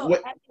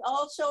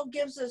also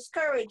gives us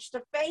courage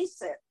to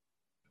face it.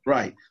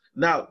 Right.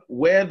 Now,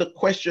 where the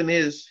question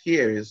is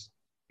here is,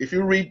 if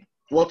you read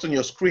what's on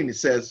your screen, it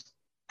says,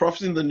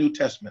 prophecy in the New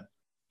Testament.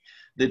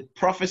 Did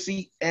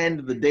prophecy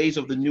end the days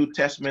of the New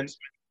Testament,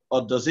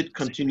 or does it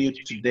continue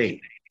today?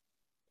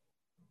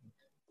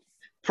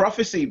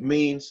 Prophecy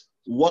means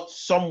what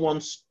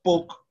someone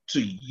spoke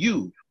to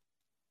you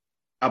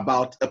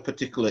about a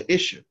particular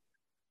issue,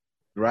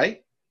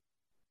 right?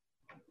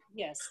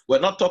 Yes. We're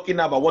not talking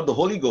about what the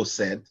Holy Ghost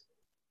said.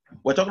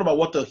 We're talking about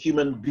what a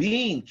human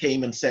being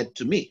came and said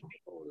to me.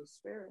 Holy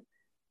Spirit.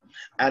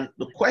 And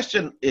the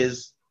question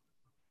is,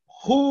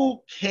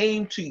 who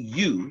came to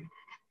you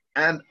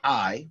and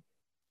I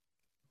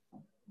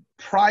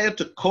prior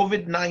to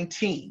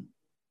COVID-19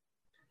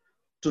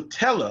 to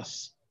tell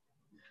us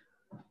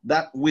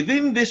that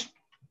within this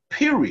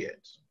period,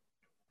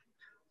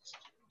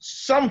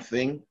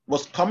 something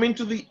was coming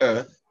to the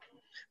earth,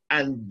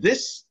 and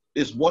this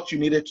is what you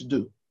needed to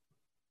do?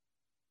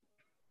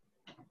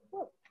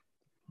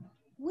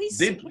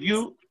 Did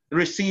you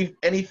receive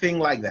anything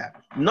like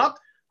that? Not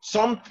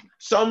some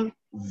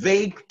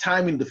vague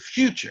time in the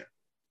future,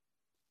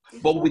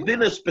 but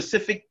within a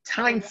specific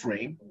time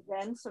frame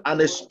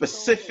and a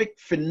specific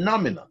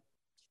phenomenon.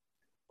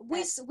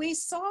 We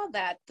saw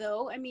that,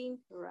 though. I mean,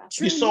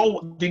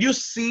 did you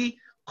see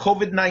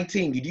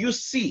COVID-19? Did you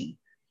see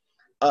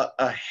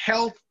a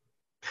health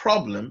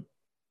problem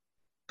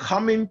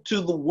coming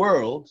to the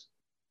world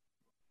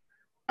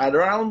at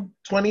around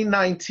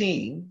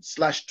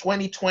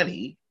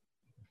 2019/2020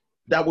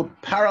 that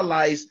would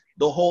paralyze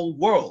the whole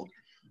world?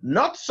 I'm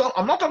not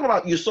talking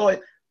about you saw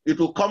it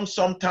will come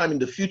sometime in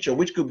the future,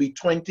 which could be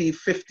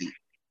 2050.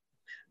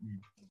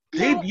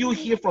 Did you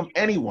hear from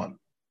anyone?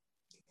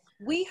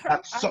 We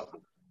heard.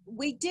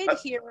 We did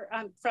hear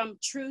from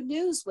True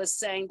News was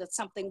saying that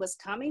something was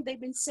coming. They've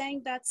been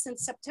saying that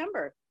since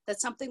September, that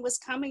something was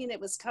coming, and it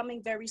was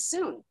coming very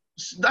soon.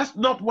 That's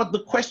not what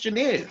the question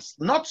is.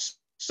 Not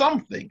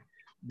something.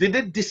 Did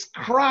it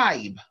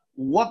describe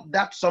what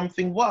that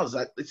something was?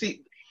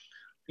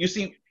 You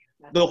see,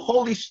 the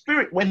Holy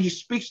Spirit, when he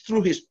speaks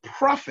through his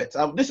prophets,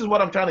 this is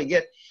what I'm trying to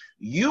get.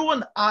 You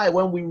and I,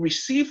 when we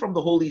receive from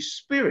the Holy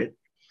Spirit,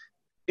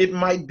 it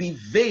might be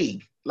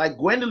vague. Like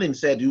Gwendolyn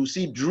said, you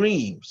see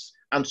dreams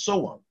and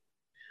so on.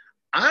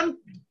 I'm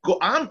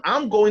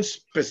going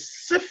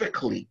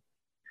specifically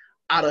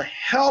at a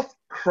health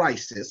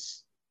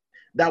crisis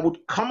that would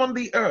come on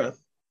the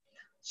earth,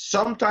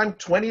 sometime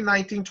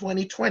 2019,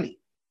 2020.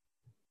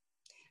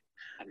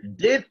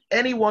 Did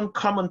anyone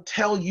come and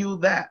tell you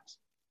that?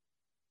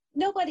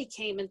 Nobody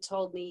came and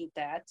told me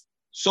that.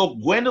 So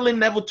Gwendolyn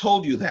never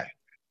told you that?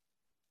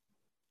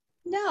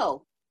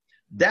 No.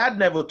 Dad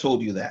never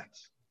told you that?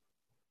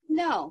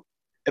 No.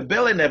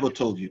 Abella never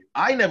told you?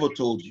 I never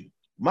told you?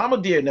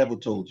 Mama dear never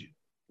told you?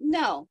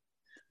 No.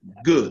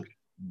 Good.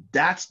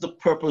 That's the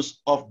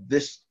purpose of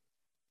this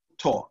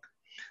talk.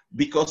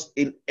 Because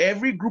in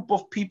every group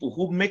of people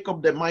who make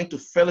up their mind to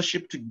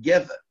fellowship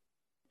together,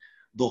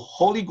 the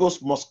Holy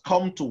Ghost must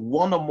come to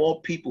one or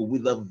more people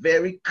with a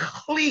very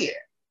clear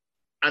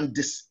and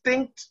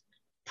distinct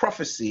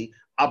prophecy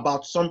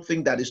about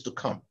something that is to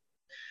come.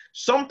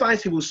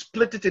 Sometimes he will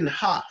split it in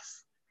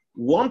half.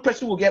 One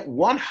person will get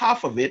one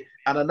half of it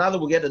and another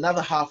will get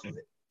another half of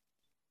it.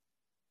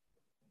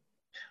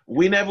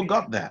 We never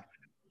got that.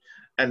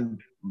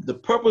 And the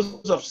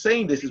purpose of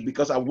saying this is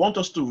because I want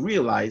us to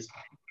realize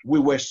we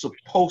were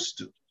supposed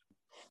to.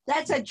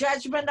 That's a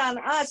judgment on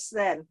us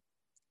then.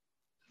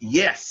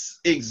 Yes,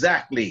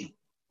 exactly.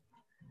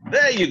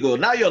 There you go.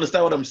 Now you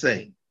understand what I'm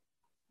saying.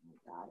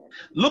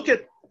 Look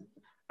at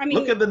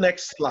the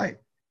next slide.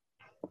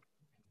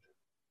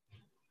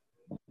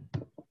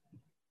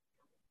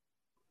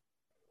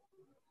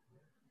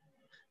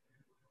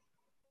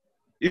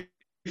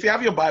 If you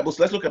have your Bibles,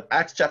 let's look at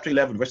Acts chapter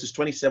 11, verses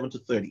 27 to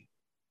 30.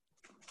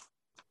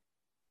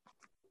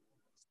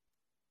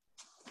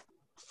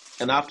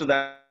 And after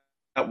that,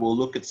 we'll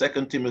look at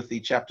 2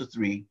 Timothy chapter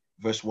 3,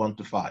 verse 1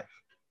 to 5.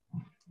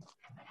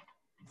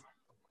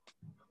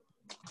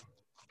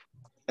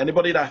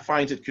 Anybody that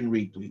finds it can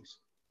read, please.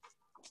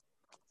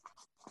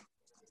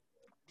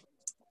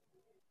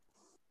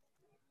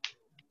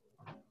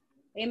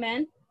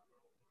 Amen.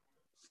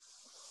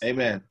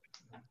 Amen.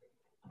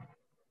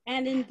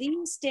 And in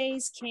these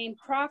days came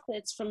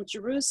prophets from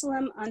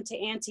Jerusalem unto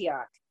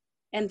Antioch,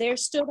 and there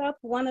stood up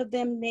one of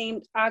them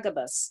named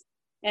Agabus,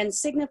 and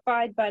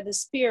signified by the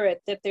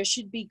Spirit that there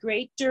should be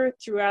great dearth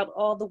throughout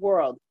all the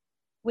world,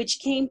 which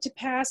came to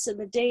pass in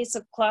the days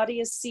of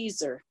Claudius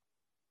Caesar.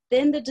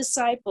 Then the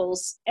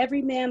disciples,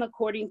 every man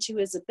according to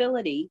his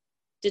ability,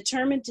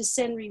 determined to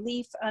send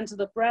relief unto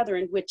the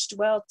brethren which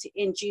dwelt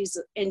in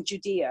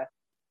Judea,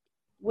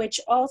 which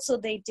also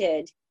they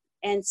did,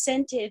 and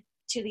sent it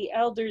to the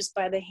elders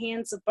by the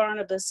hands of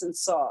Barnabas and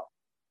Saul.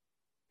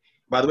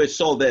 By the way,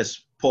 Saul,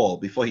 there's Paul,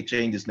 before he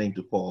changed his name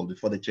to Paul,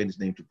 before they changed his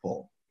name to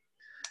Paul.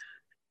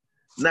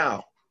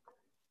 Now,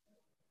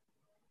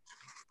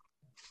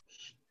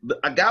 the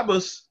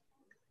Agabus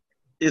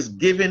is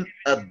given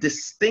a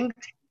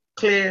distinct,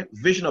 clear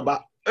vision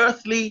about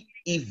earthly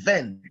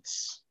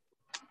events.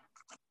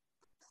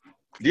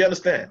 Do you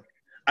understand?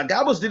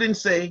 Agabus didn't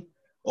say,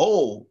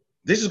 oh,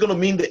 this is going to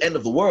mean the end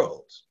of the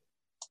world.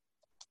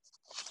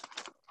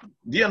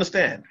 Do you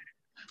understand?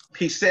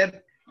 He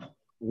said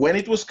when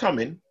it was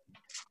coming,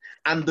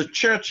 and the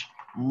church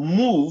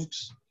moved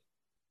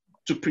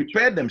to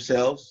prepare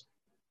themselves,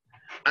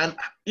 and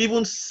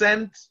even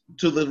sent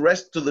to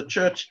the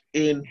church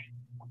in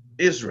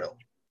Israel,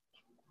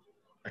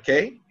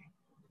 okay,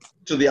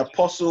 to the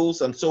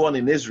apostles and so on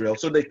in Israel,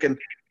 so they can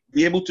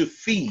be able to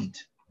feed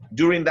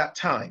during that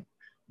time.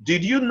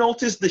 Did you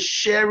notice the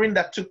sharing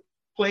that took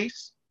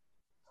place?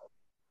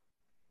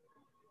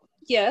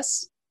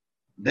 Yes.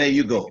 There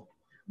you go.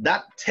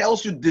 That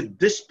tells you the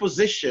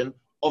disposition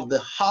of the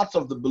hearts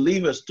of the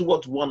believers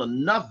towards one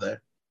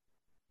another.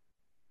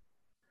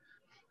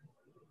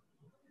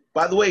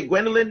 By the way,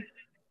 Gwendolyn,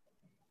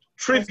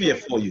 trivia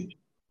for you.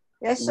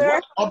 Yes, sir.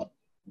 I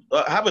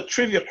have a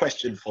trivia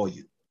question for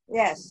you.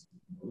 Yes.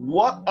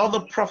 What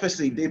other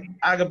prophecy did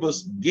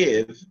Agabus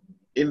give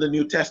in the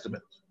New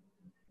Testament?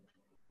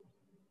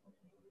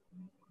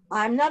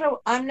 I'm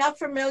not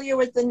familiar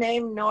with the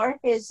name nor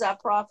his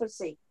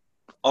prophecy.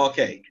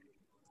 Okay.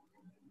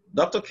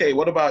 Dr. K,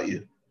 what about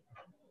you?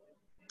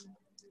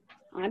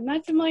 I'm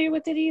not familiar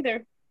with it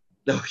either.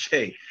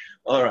 Okay.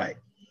 All right.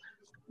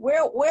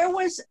 Where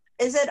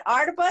is it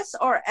Artabus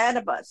or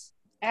Agabus?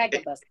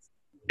 Agabus.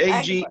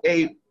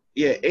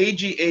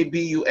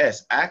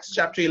 A-G-A-B-U-S, Acts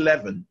chapter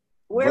 11,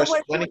 verse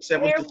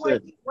 27 to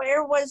 30.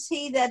 Where was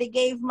he that he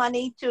gave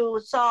money to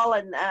Saul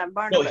and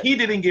Barnabas? No, he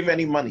didn't give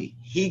any money.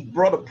 He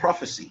brought a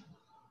prophecy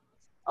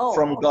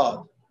from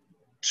God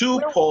to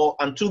Paul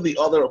and to the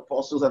other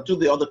apostles and to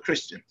the other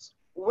Christians.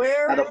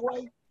 Where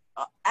was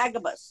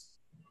Agabus?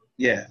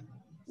 Yeah.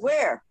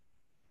 Where?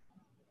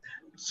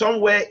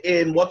 Somewhere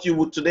in what you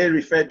would today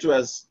refer to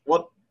as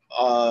what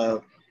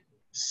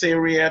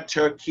Syria,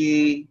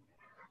 Turkey,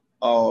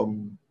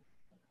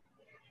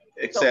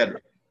 etc.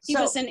 He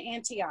was in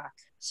Antioch.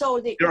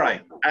 You're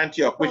right,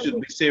 Antioch, which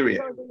would be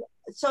Syria.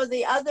 So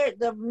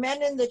the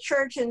men in the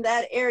church in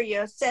that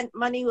area sent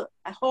money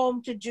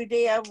home to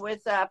Judea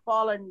with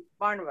Paul and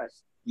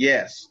Barnabas.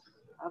 Yes.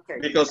 Okay.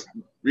 Because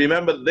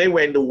remember, they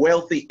were in the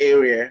wealthy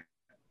area.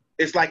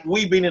 It's like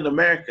we being in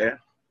America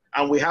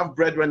and we have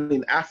brethren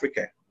in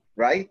Africa,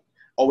 right?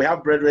 Or we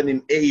have brethren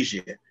in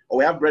Asia, or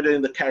we have brethren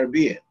in the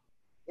Caribbean.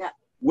 Yeah.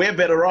 We're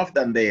better off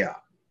than they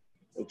are.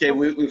 Okay,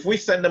 if we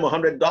send them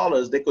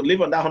 $100, they could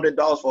live on that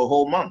 $100 for a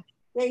whole month.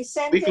 They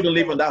sent We couldn't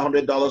live on that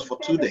 $100 for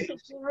 2 days.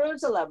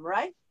 Jerusalem,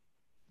 right?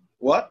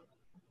 What?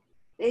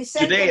 They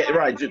sent Judea,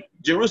 right.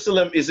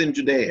 Jerusalem is in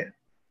Judea.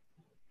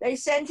 They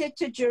sent it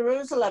to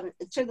Jerusalem,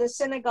 to the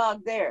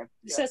synagogue there.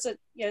 It says it,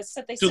 yes,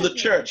 that they To sent the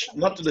church,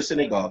 not to the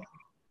synagogue.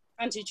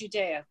 unto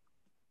Judea.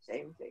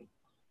 Same thing.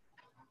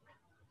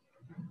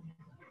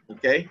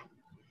 Okay?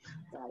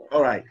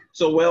 All right.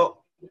 So,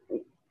 well,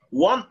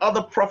 one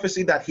other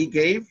prophecy that he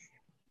gave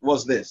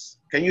was this.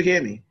 Can you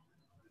hear me?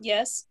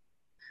 Yes.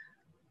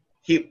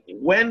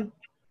 When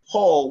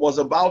Paul was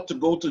about to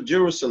go to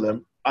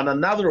Jerusalem on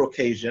another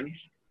occasion,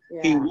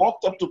 he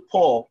walked up to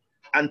Paul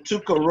and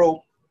took a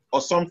rope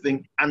or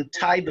something and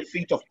tied the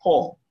feet of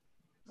Paul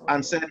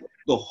and said,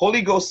 the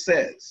Holy Ghost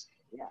says,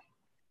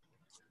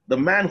 the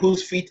man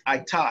whose feet I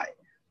tie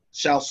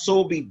shall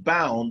so be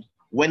bound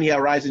when he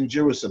arrives in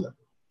Jerusalem.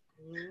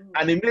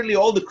 And immediately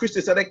all the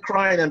Christians started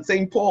crying and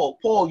saying,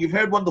 Paul, you've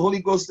heard what the Holy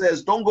Ghost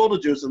says. Don't go to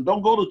Jerusalem.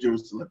 Don't go to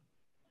Jerusalem.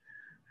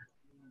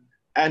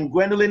 And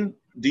Gwendolyn,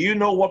 do you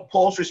know what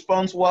Paul's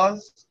response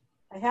was?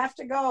 I have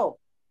to go.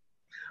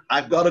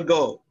 I've got to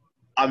go.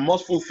 I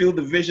must fulfill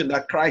the vision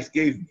that Christ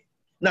gave me.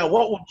 Now,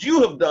 what would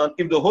you have done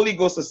if the Holy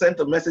Ghost had sent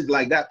a message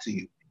like that to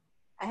you?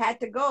 I had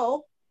to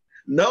go.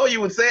 No, you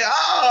would say,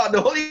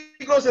 the Holy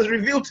Ghost has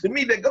revealed to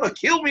me they're going to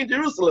kill me in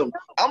Jerusalem.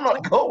 I'm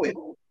not going.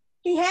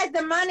 He had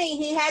the money.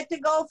 He had to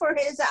go for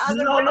his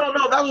other. No.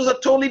 That was a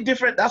totally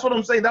different. That's what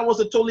I'm saying.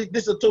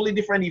 This is a totally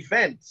different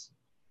event.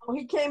 Oh,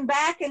 he came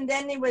back and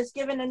then he was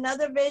given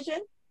another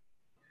vision?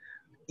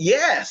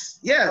 Yes.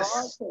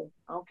 Oh,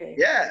 okay.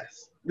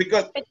 Yes.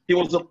 Because he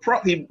was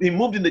he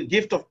moved in the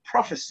gift of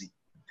prophecy.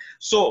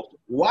 So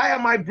why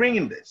am I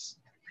bringing this?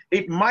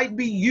 It might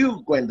be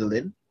you,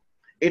 Gwendolyn.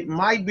 It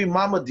might be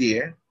Mama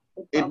Dear.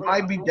 It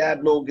might be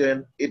Dad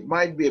Logan. It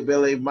might be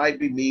Abela. It might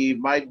be me. It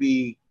might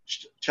be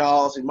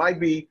Charles. It might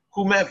be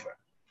whomever.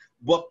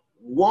 But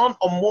one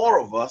or more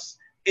of us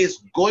is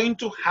going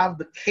to have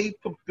the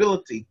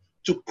capability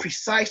to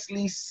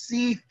precisely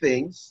see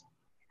things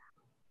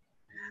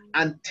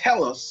and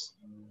tell us,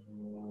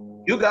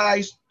 you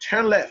guys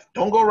turn left,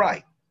 don't go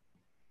right.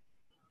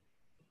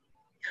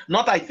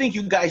 Not, I think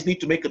you guys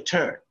need to make a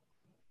turn.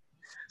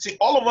 See,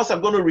 all of us are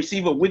going to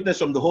receive a witness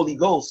from the Holy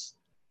Ghost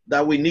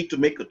that we need to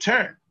make a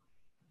turn.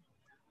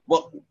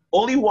 But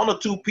only one or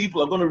two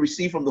people are going to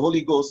receive from the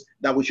Holy Ghost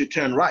that we should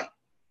turn right.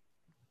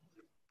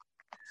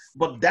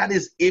 But that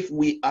is if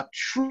we are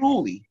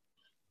truly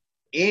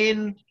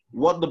in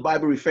what the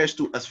Bible refers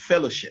to as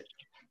fellowship.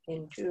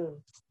 In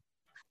June.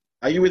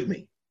 Are you with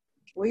me?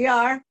 We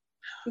are.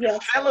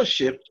 Yes.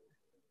 Fellowship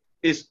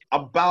is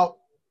about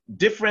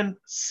different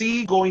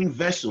sea-going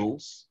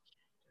vessels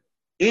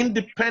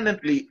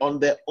independently on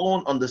their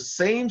own on the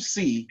same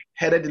sea,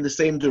 headed in the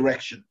same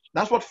direction.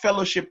 That's what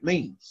fellowship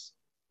means.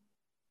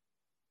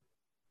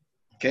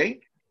 Okay?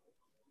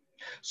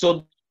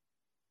 So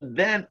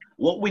then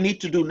what we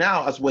need to do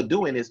now, as we're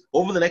doing, is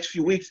over the next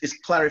few weeks, is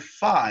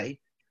clarify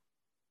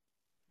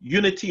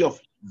unity of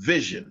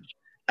vision,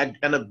 an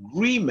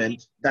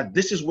agreement that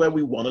this is where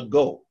we want to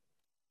go.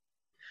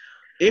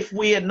 If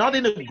we are not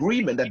in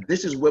agreement that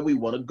this is where we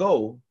want to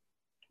go,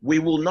 we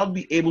will not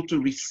be able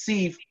to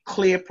receive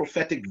clear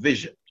prophetic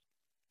vision.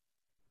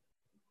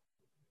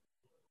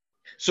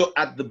 So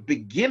at the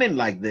beginning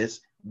like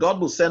this,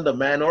 God will send a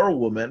man or a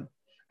woman,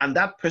 and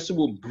that person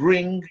will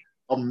bring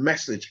a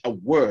message, a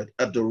word,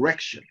 a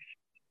direction.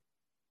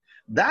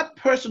 That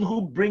person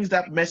who brings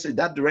that message,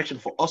 that direction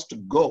for us to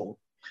go,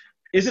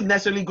 isn't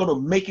necessarily going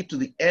to make it to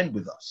the end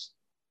with us.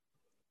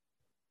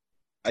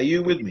 Are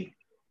you with me?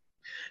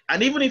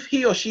 And even if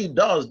he or she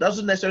does,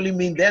 doesn't necessarily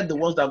mean they're the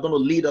ones that are going to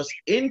lead us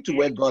into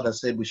where God has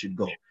said we should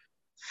go.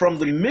 From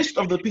the midst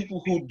of the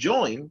people who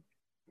join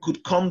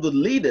could come the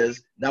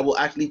leaders that will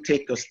actually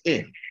take us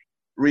in.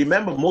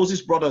 Remember,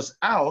 Moses brought us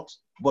out,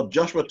 but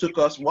Joshua took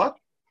us what?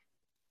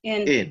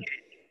 In.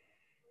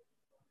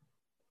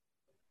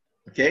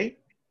 Okay?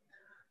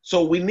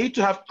 So we need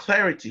to have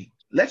clarity.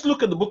 Let's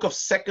look at the book of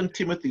 2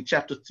 Timothy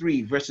chapter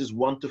 3, verses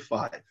 1 to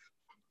 5.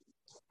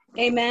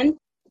 Amen.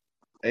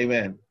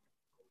 Amen.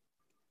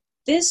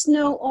 This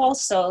know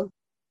also,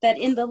 that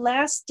in the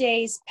last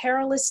days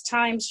perilous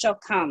times shall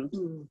come.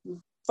 Mm-hmm.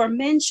 For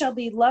men shall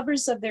be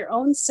lovers of their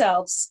own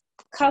selves,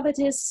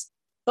 covetous,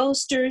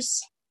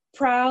 boasters,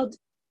 proud,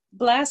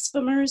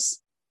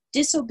 blasphemers,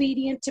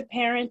 disobedient to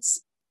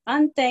parents,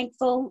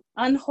 unthankful,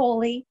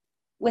 unholy,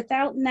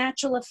 without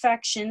natural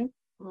affection,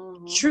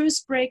 truce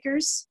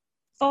breakers,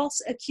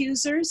 false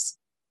accusers,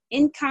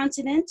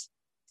 incontinent,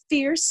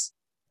 fierce,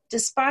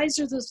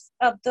 despisers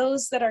of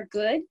those that are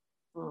good,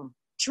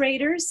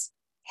 traitors,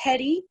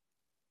 heady,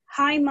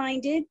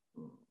 high-minded,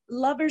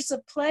 lovers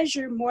of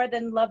pleasure more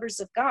than lovers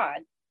of God,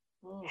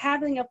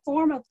 having a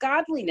form of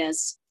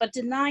godliness, but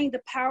denying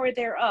the power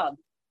thereof.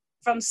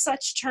 From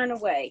such turn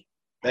away.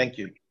 Thank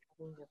you.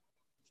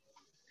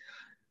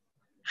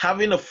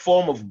 Having a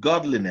form of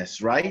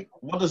godliness, right?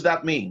 What does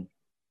that mean?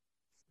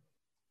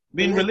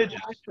 Being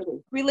religious.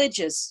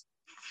 Religious.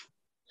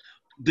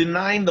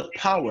 Denying the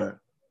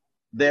power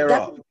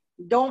thereof.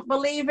 don't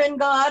believe in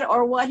God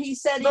or what he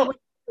said he No, would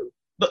do.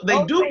 but they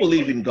No do faith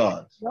believe in- in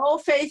God. No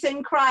faith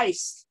in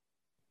Christ.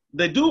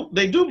 They do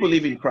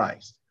believe in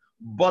Christ,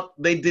 but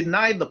they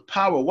deny the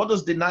power. What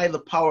does deny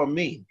the power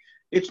mean?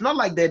 It's not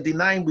like they're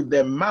denying with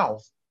their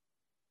mouth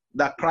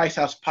that Christ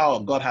has power,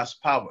 God has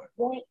power.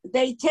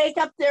 They take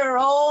up their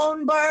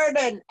own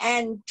burden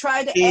and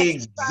try to exercise it.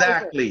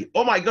 Exactly.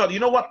 Oh my God. You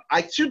know what?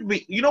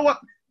 You know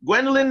what?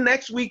 Gwendolyn,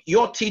 next week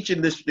you're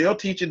teaching this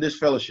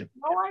fellowship.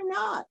 No, I'm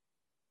not.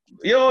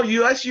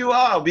 Yes, you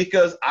are,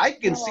 because I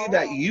can see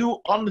that No.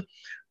 you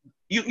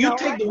No,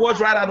 take I'm the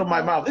words not. right out of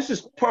my mouth. This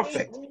is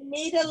perfect. We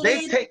need a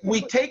leader. We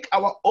take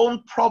our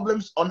own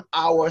problems on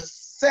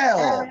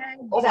ourselves.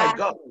 Oh my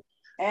God.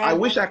 I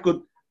wish I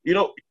could,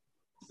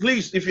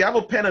 please, if you have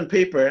a pen and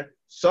paper,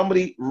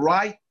 somebody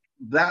write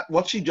that,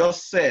 what she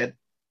just said,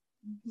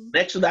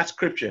 next to that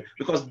scripture,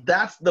 because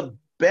that's the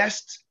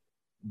best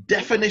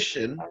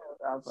definition,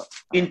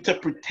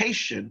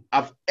 interpretation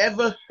I've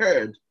ever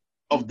heard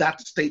of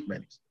that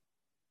statement.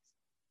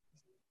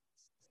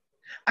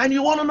 And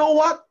you want to know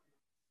what?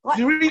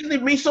 The reason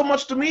it means so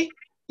much to me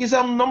is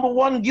I'm number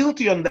one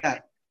guilty on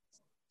that.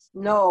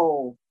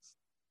 No.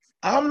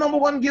 I'm number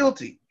one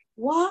guilty.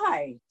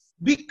 Why?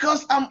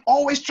 Because I'm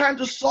always trying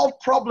to solve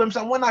problems,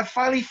 and when I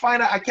finally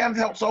find out I can't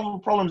help solve the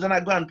problems, then I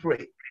go and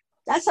pray.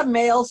 That's a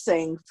male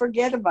thing.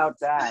 Forget about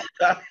that.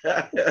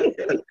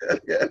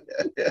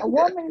 A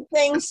woman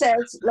thing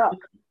says, look,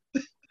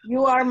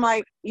 you are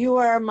my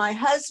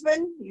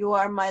husband, you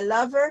are my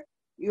lover,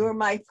 you are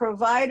my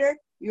provider,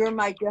 you're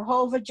my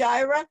Jehovah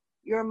Jireh,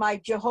 you're my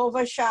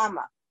Jehovah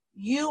Shammah.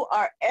 You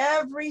are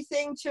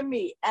everything to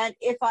me. And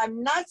if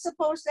I'm not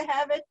supposed to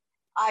have it,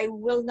 I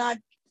will not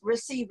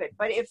receive it.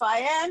 But if I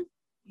am,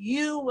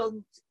 you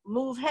will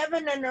move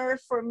heaven and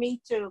earth for me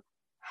to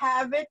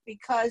have it,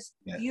 because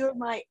you're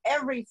my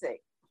everything.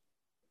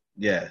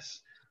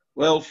 Yes.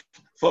 Well,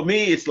 for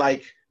me, it's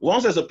like,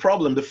 once there's a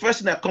problem, the first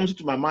thing that comes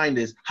into my mind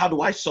is, how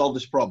do I solve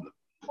this problem?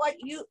 What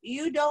you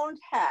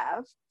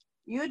have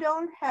 3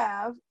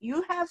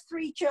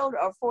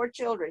 children or 4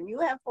 children. You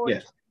have 4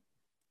 children,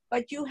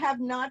 but you have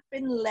not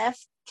been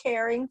left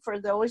caring for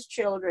those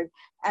children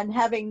and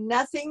having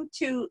nothing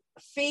to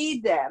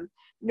feed them,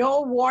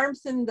 no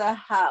warmth in the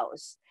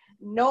house,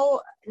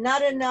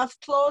 not enough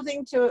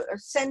clothing to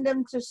send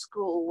them to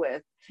school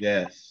with.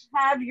 Yes. You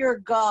have your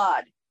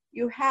God.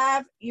 You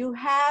have.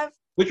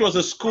 Which was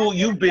a school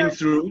you've been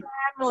through.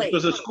 Family. It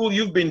was a school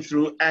you've been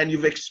through, and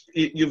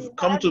you've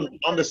come to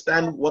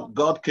understand what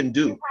God can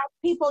do. You have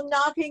people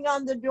knocking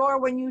on the door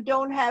when you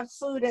don't have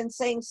food and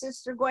saying,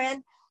 Sister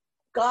Gwen,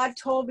 God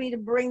told me to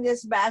bring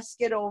this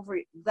basket over.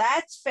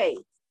 That's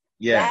faith.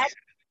 Yes.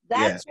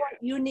 That's what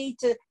you need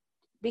to,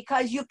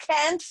 because you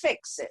can't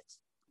fix it.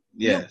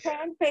 Yes. You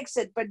can fix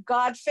it, but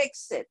God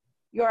fixed it.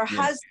 Your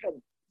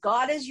husband.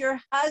 God is your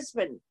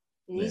husband.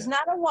 He's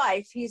not a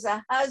wife. He's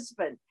a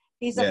husband.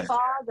 He's a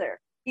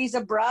father. He's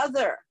a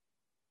brother.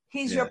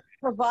 He's your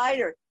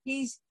provider.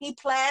 He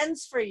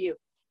plans for you.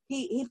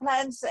 He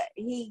plans.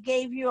 He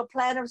gave you a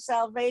plan of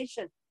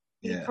salvation.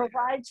 He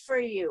provides for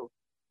you,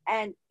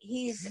 and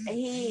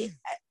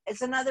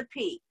it's another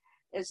P.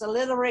 It's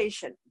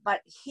alliteration,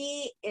 but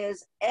he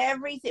is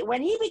everything.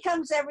 When he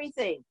becomes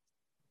everything,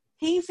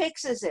 he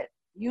fixes it.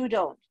 You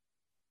don't.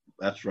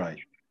 That's right.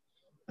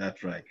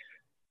 That's right.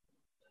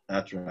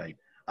 That's right.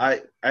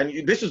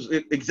 And this is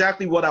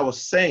exactly what I was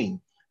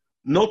saying.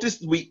 Notice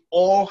we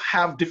all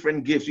have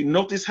different gifts. You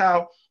notice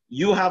how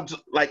you have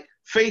like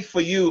faith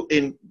for you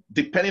in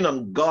depending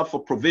on God for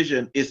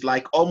provision is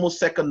like almost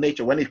second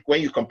nature when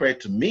you compare it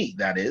to me,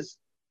 that is.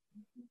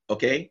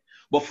 Okay.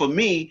 But for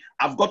me,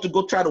 I've got to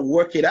go try to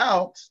work it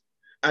out.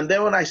 And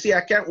then when I see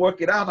I can't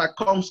work it out, I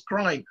come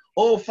crying,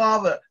 oh,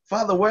 Father,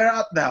 where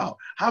art thou?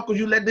 How could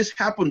you let this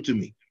happen to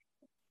me?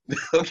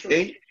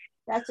 Okay.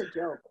 That's a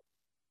joke.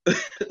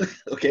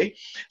 Okay.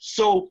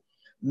 So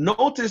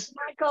notice.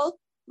 Michael,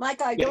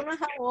 I don't know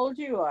how old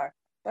you are,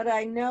 but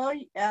I know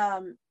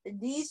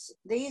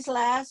these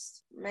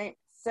last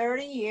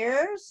 30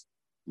 years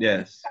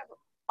Yes.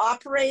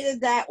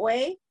 operated that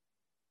way.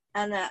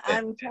 And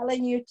I'm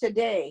telling you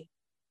today,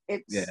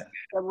 it's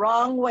the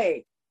wrong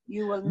way.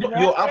 You will never.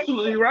 You're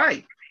absolutely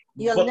right.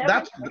 But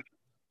that's the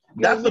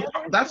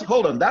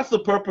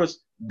purpose.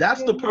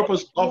 That's the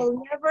purpose of.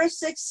 You'll never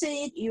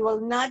succeed. You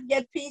will not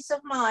get peace of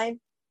mind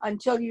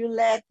until you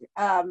let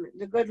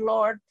the good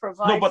Lord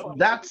provide. No, but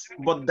that's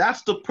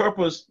the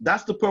purpose.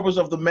 That's the purpose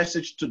of the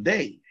message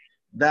today.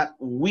 That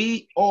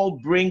we all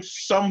bring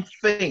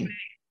something.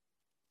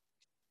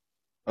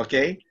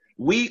 Okay,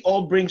 we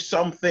all bring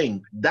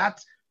something.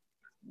 That,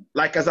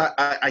 like as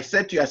I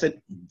said to you, I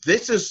said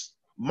this is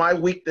my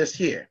weakness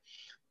here.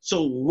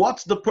 So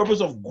what's the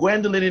purpose of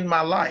Gwendolyn in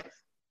my life?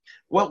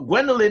 Well,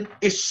 Gwendolyn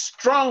is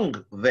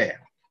strong there.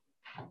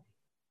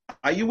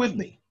 Are you with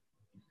me?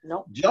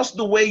 No. Just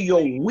the way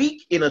you're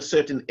weak in a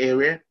certain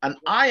area, and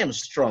I am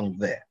strong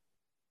there.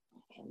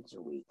 Hands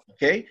are weak.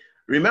 Okay?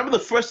 Remember the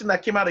first thing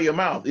that came out of your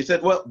mouth. You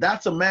said, well,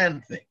 that's a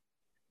man thing.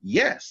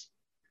 Yes.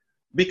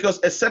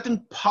 Because a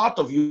certain part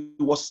of you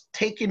was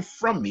taken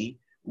from me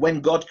when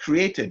God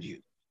created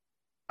you.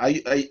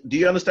 Do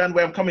you understand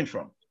where I'm coming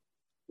from?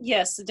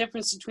 Yes, the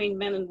difference between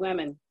men and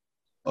women.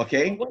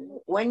 Okay.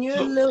 When you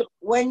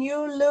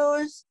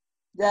lose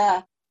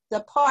the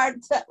part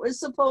that was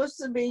supposed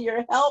to be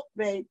your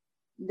helpmate,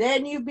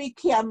 then you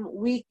become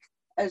weak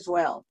as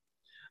well.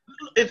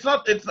 It's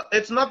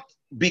not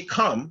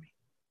become.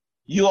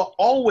 You are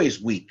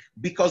always weak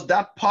because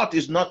that part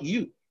is not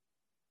you.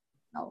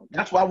 No.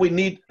 That's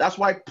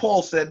why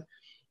Paul said,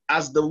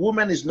 as the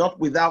woman is not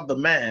without the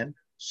man,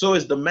 so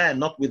is the man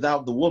not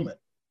without the woman.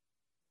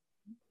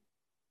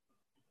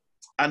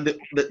 And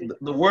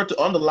the word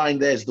to underline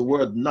there is the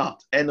word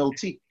not,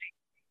 N-O-T.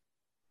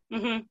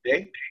 Mm-hmm.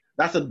 Okay?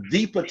 That's a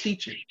deeper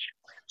teaching.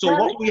 So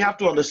what we have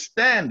to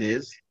understand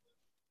is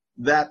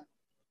that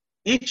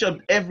each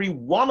and every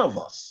one of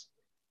us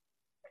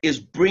is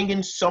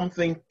bringing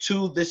something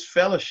to this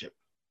fellowship.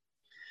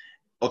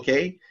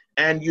 Okay?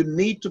 And you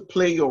need to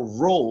play your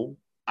role.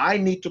 I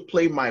need to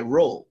play my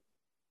role.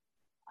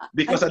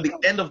 Because at the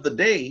end of the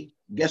day,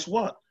 guess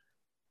what?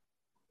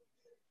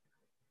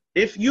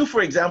 If you,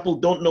 for example,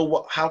 don't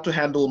know how to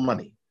handle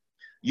money,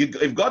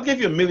 if God gave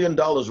you $1 million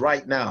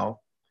right now,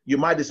 you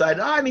might decide,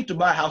 I need to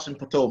buy a house in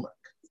Potomac.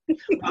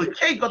 Well, if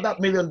Kay got that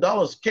 $1 million,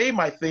 Kay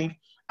might think,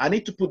 I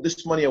need to put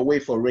this money away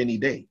for a rainy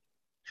day.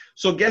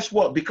 So guess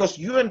what? Because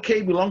you and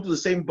Kay belong to the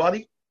same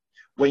body,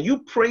 when you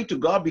pray to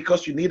God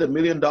because you need $1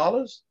 million,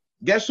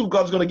 guess who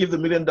God's going to give the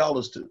 $1 million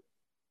to?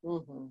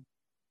 Mm-hmm.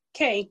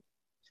 Kay.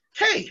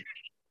 Kay.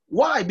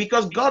 Why?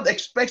 Because God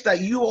expects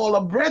that you all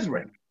are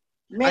brethren.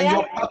 And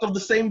you're part of the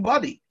same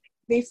body.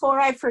 Before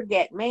I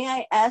forget, may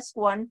I ask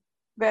one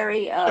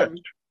very, Sure.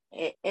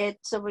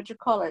 it's what you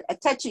call it, a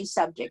touchy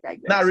subject, I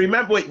guess. Now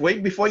remember,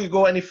 wait, before you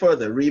go any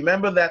further,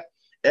 remember that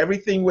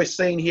everything we're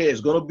saying here is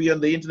going to be on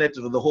the internet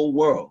to the whole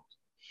world.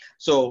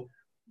 So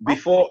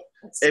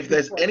if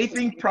there's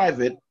anything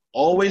private,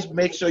 always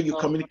make sure you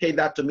communicate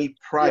that to me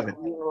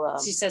privately.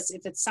 She says,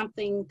 if it's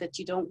something that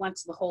you don't want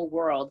to the whole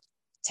world,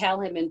 tell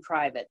him in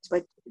private.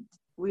 But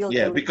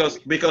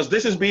because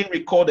this is being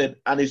recorded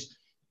and it's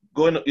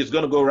going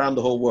to go around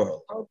the whole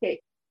world. Okay.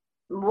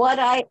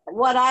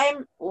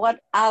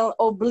 I'll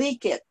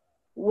oblique it.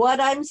 What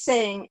I'm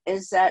saying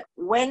is that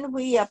when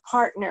we are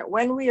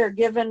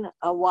given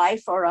a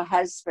wife or a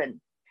husband,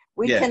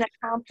 we can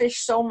accomplish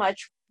so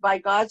much by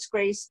God's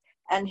grace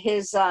and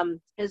his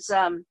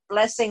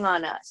blessing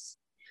on us.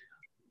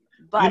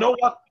 But you know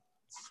what?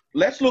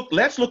 Let's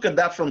look at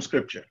that from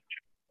scripture.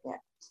 Yeah.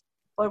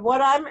 But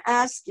what I'm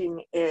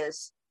asking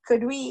is,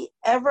 could we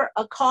ever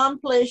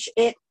accomplish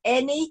it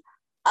any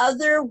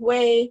other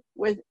way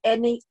with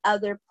any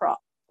other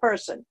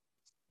person?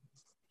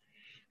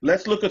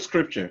 Let's look at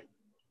scripture.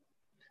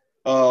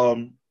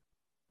 Let's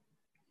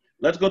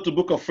go to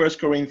book of 1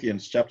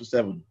 Corinthians chapter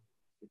 7.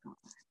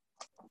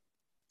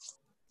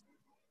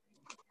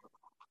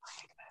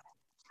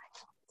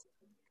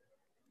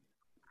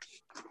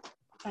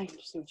 I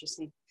understand what you're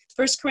saying.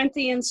 1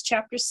 Corinthians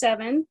chapter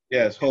 7.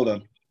 Yes, hold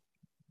on.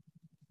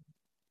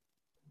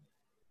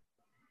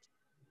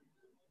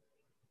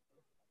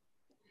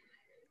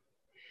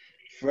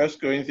 First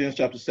Corinthians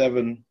chapter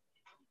 7,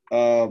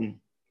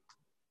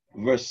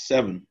 verse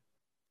 7.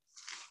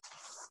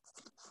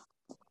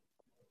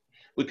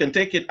 We can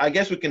take it, I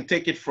guess we can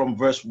take it from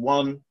verse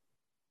 1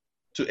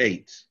 to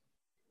 8.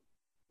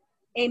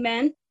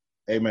 Amen.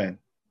 Amen.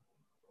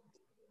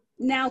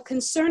 Now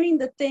concerning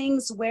the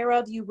things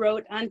whereof you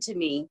wrote unto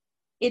me,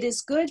 it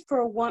is good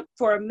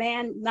for a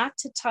man not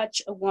to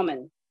touch a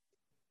woman.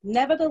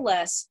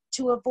 Nevertheless,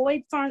 to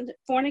avoid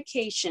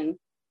fornication,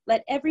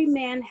 let every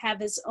man have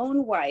his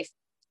own wife,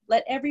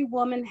 let every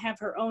woman have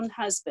her own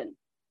husband.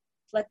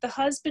 Let the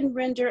husband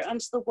render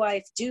unto the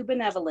wife due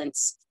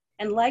benevolence,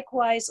 and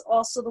likewise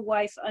also the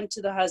wife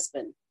unto the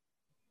husband.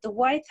 The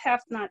wife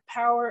hath not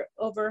power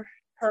over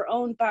her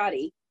own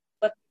body,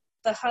 but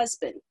the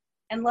husband.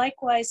 And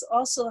likewise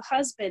also the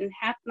husband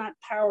hath not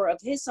power of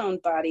his own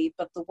body,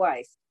 but the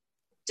wife.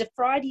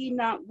 Defraud ye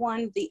not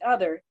one the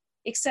other,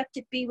 except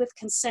it be with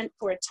consent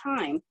for a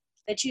time,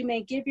 that you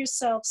may give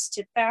yourselves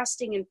to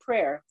fasting and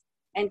prayer,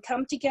 and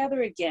come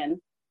together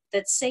again,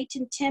 that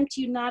Satan tempt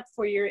you not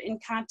for your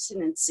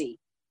incontinency.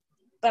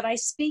 But I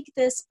speak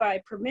this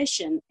by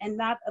permission and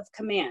not of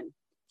command.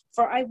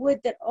 For I would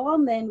that all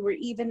men were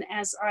even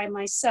as I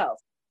myself.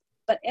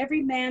 But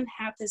every man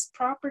hath his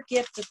proper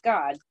gift of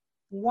God,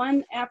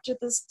 one after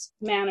this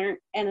manner,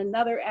 and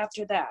another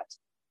after that.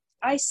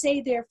 I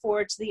say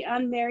therefore to the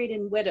unmarried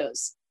and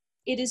widows,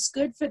 it is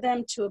good for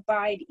them to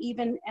abide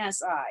even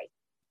as I.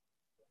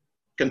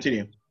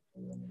 Continue.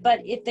 But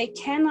if they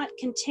cannot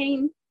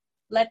contain,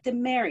 let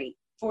them marry,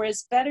 for it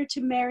is better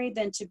to marry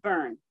than to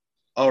burn.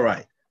 All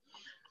right.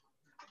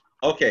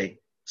 Okay.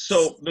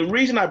 So the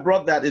reason I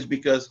brought that is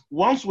because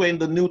once we're in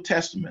the New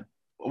Testament,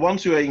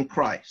 once you're in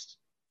Christ,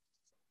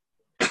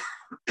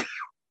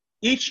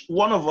 each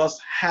one of us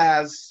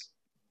has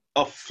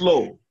a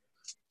flow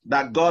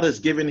that God has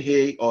given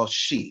he or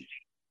she.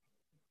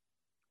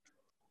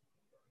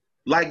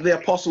 Like the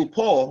Apostle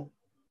Paul,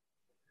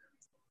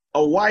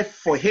 a wife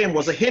for him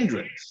was a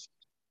hindrance.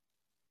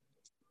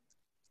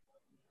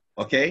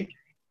 Okay?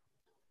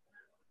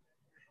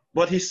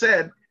 But he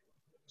said,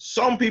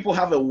 some people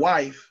have a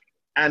wife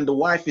and the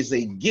wife is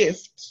a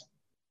gift,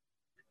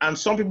 and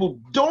some people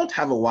don't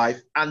have a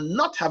wife and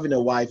not having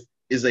a wife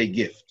is a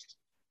gift.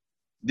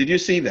 Did you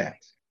see that?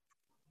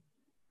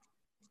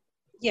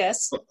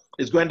 Yes.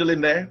 Is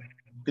Gwendolyn there?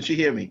 Could she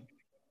hear me?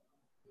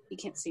 You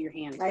can't see your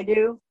hand. I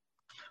do.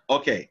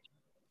 Okay.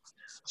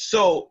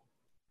 So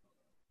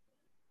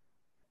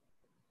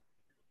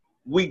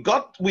we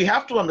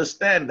have to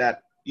understand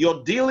that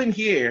you're dealing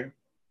here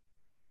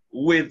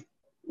with,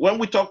 when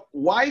we talk,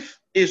 wife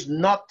is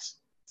not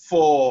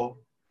for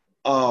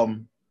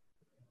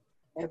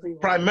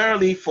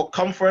primarily for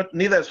comfort,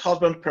 neither is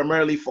husband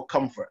primarily for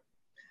comfort.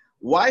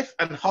 Wife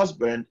and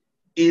husband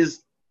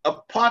is a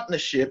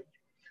partnership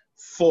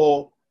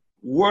for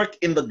work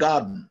in the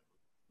garden.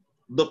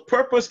 The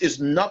purpose is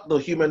not the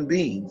human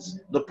beings.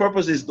 The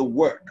purpose is the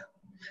work.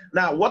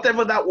 Now,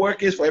 whatever that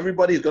work is for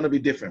everybody is going to be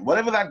different.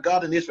 Whatever that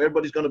garden is for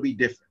everybody's going to be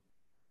different.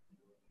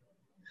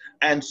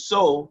 And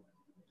so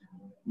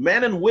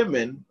men and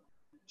women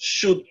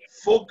should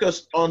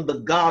focus on the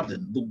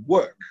garden, the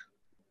work.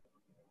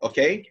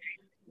 Okay?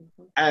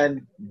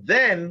 And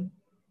then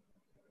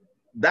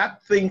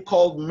that thing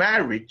called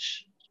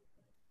marriage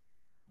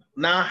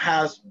now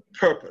has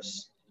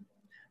purpose.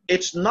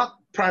 It's not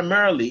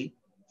primarily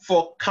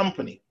for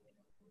company.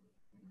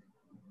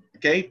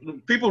 Okay?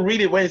 People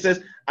read it when it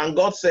says, and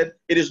God said,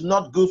 it is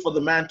not good for the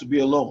man to be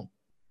alone.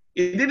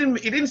 It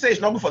didn't say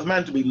it's not good for the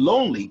man to be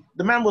lonely.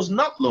 The man was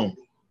not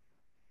lonely.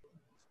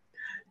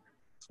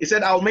 He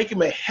said, I'll make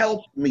him a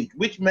helpmeet,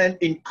 which meant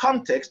in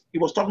context, he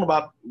was talking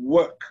about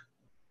work.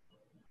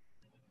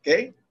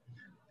 Okay?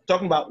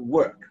 Talking about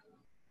work.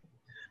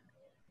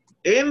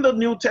 In the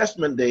New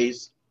Testament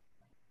days,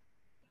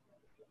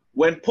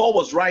 when Paul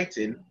was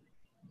writing,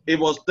 it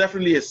was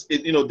definitely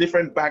a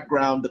different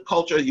background. The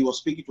culture he was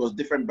speaking to was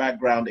different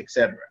background,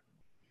 etc.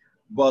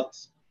 But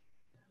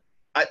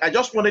I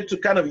just wanted to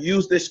kind of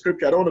use this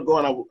scripture. I don't want to go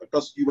on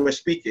because you were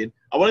speaking.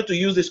 I wanted to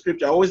use this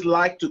scripture. I always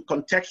like to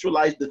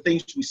contextualize the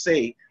things we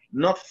say,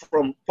 not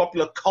from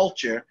popular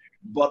culture,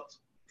 but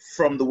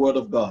from the Word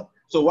of God.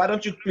 So why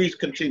don't you please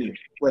continue,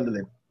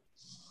 Gwendolyn?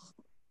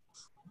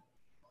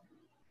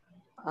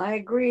 I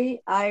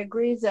agree. I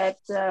agree that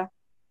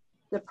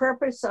the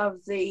purpose of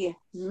the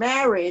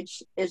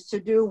marriage is to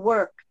do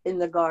work in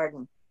the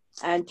garden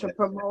and to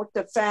promote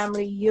the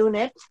family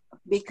unit,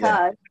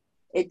 because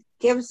it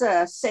gives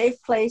a safe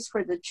place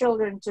for the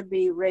children to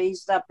be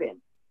raised up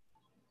in.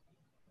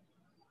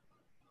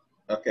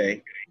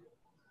 Okay.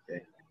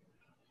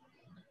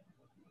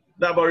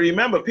 Now, but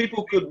remember,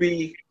 people could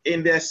be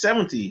in their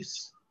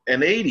 70s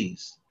and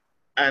 80s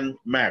and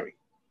married.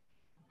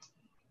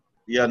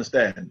 You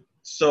understand?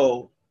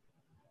 So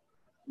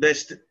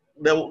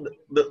there'll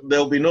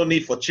be no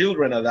need for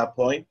children at that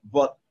point,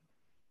 but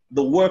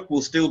the work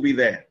will still be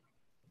there.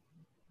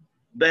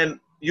 Then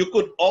you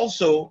could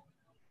also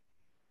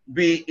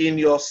be in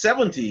your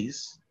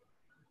 70s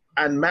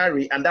and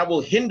marry, and that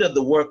will hinder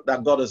the work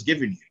that God has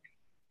given you.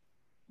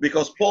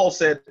 Because Paul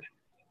said,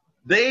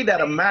 they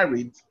that are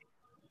married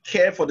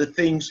care for the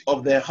things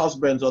of their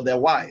husbands or their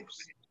wives,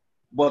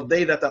 but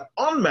they that are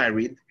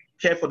unmarried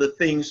care for the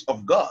things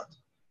of God.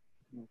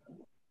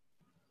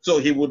 So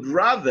he would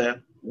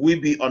rather we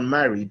be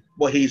unmarried,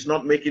 but he's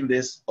not making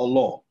this a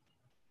law.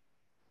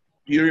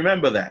 You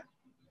remember that?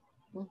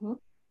 Mm-hmm.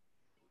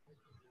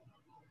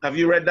 Have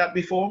you read that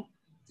before?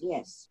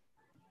 Yes.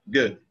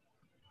 Good.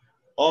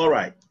 All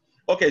right.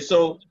 Okay,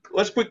 so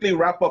let's quickly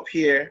wrap up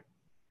here.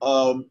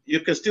 You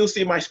can still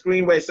see my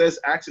screen where it says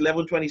Acts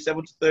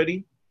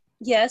 11:27-30.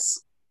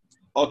 Yes.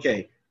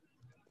 Okay.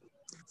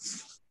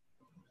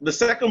 The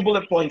second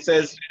bullet point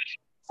says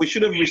we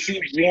should have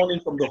received warning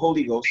from the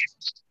Holy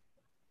Ghost.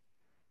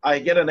 I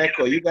get an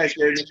echo. You guys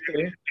hear me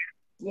clear?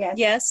 Yes.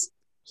 Yes.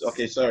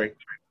 Okay, sorry.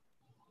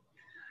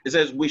 It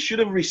says we should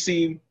have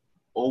received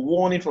a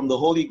warning from the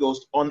Holy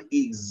Ghost on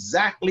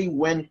exactly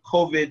when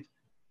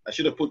I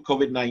should have put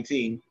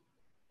COVID-19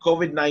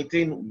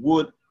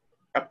 would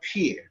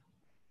appear.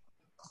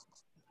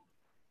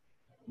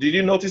 Did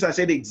you notice I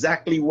said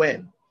exactly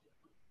when?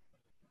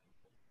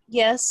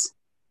 Yes.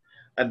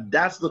 And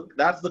that's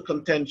the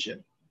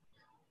contention.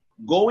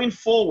 Going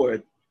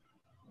forward,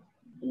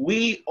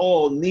 we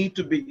all need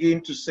to begin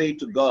to say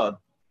to God,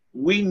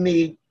 we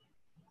need,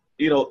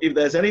 if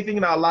there's anything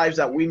in our lives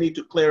that we need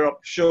to clear up,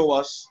 show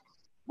us.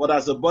 But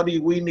as a body,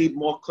 we need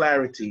more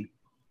clarity.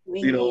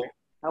 We need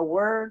a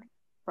word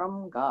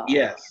from God.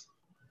 Yes.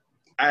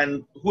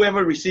 And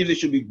whoever receives it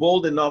should be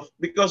bold enough,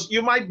 because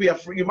you might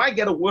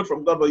get a word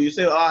from God, but you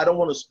say, I don't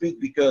want to speak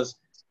because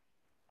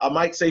I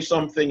might say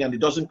something and it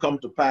doesn't come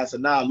to pass,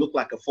 and now I look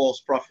like a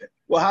false prophet.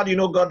 Well, how do you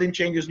know God didn't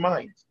change his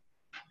mind?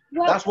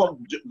 Well, that's what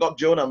got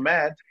Jonah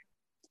mad.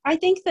 I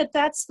think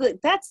that's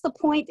the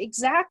point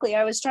exactly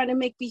I was trying to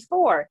make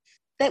before,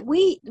 that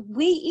we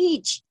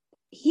each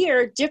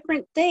hear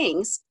different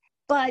things,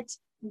 but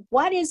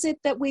what is it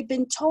that we've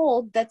been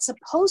told that's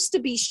supposed to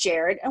be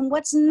shared and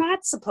what's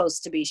not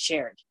supposed to be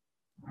shared?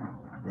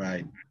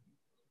 Right.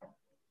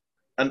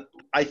 And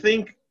I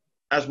think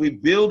as we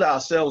build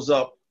ourselves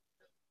up,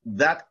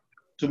 that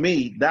to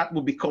me, that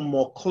will become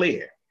more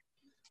clear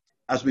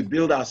as we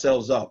build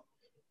ourselves up.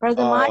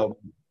 Brother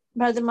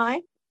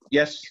Mike?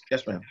 Yes,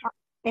 ma'am.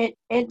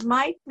 It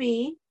might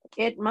be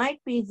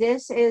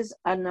this is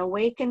an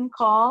awakened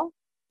call,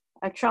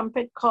 a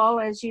trumpet call,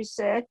 as you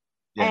said,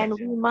 and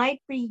we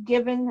might be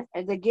given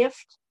the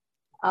gift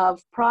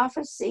of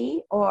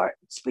prophecy or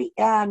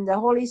the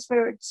Holy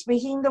Spirit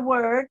speaking the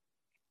word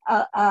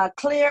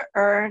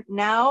clearer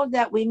now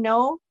that we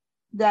know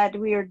that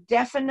we are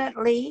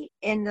definitely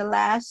in the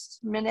last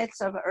minutes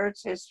of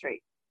Earth's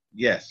history.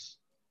 Yes.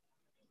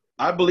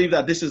 I believe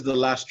that this is the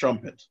last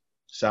trumpet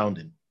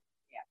sounding.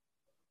 Yeah.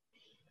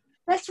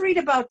 Let's read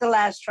about the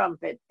last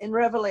trumpet in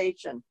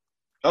Revelation.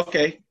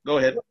 Okay, go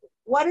ahead.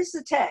 What is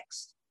the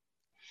text?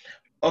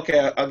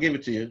 Okay, I'll give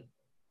it to you.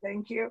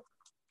 Thank you.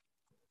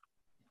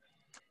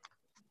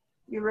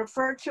 You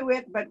refer to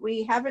it, but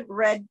we haven't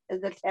read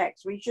the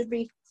text. We should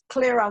be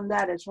clear on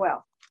that as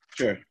well.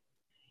 Sure.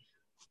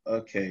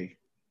 Okay.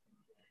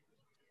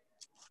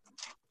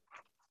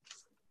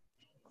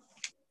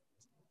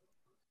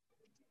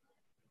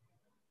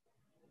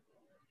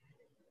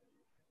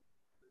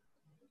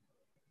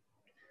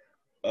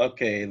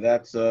 Okay,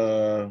 that's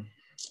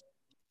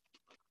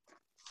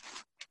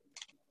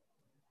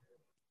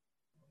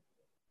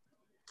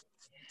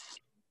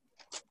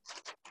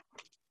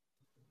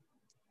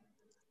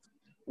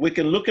we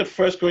can look at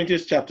 1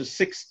 Corinthians chapter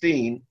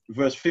 16,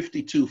 verse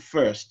 52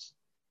 first.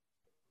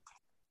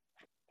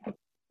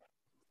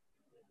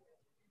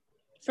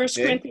 1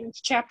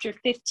 Corinthians chapter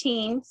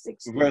 15,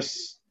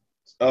 verse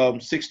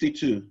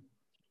 62.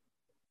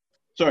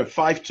 Sorry,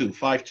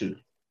 5:2.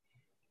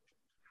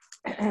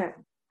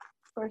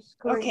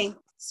 Okay,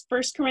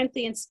 1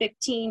 Corinthians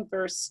 15,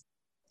 verse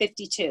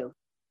 52.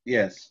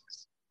 Yes.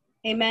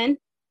 Amen?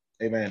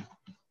 Amen.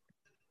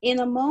 In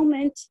a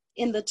moment,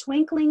 in the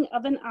twinkling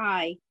of an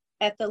eye,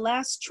 at the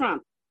last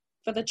trump,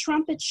 for the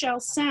trumpet shall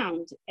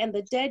sound, and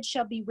the dead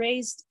shall be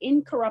raised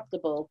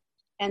incorruptible,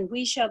 and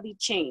we shall be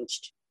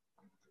changed.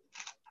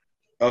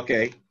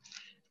 Okay.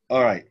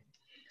 All right.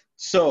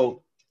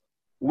 So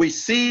we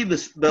see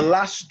this, the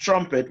last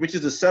trumpet, which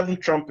is the seventh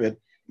trumpet,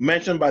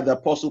 mentioned by the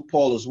Apostle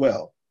Paul as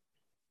well.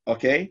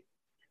 Okay.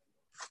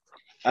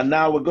 And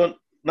now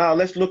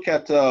let's look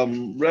at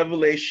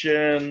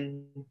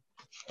Revelation.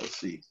 Let's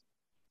see.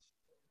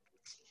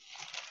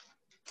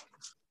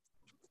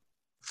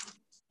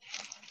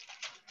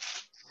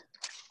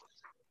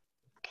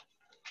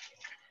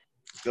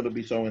 It's going to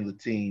be somewhere in the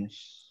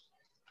teens.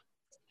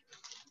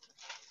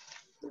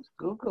 Just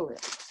Google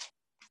it.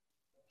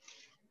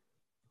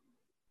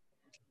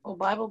 Oh,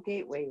 Bible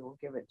Gateway will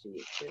give it to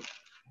you too.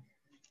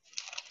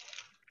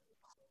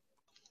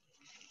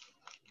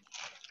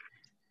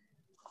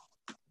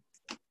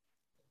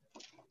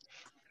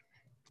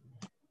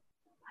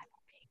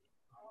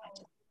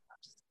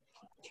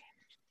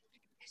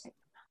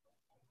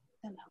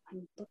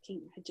 I'm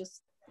looking.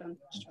 I'm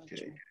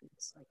okay.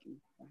 So I can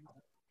find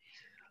it.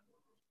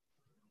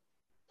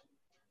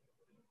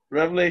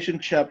 Revelation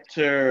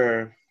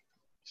chapter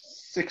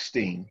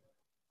 16.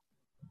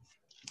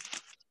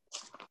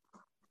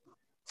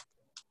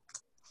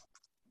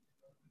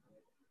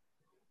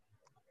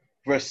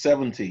 Verse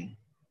 17.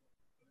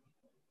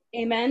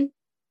 Amen.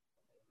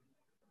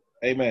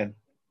 Amen.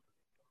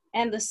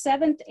 And the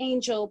seventh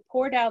angel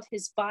poured out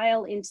his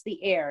vial into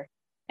the air,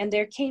 and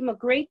there came a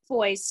great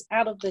voice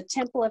out of the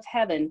temple of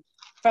heaven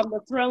from the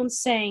throne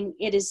saying,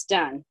 "It is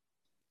done."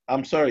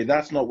 I'm sorry,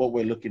 that's not what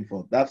we're looking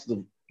for. That's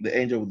the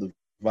angel with the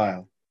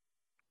vial.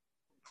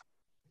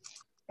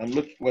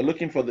 We're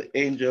looking for the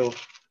angel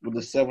with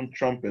the seventh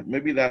trumpet.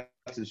 Maybe that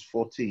is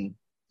 14.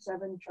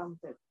 Seven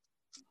trumpet.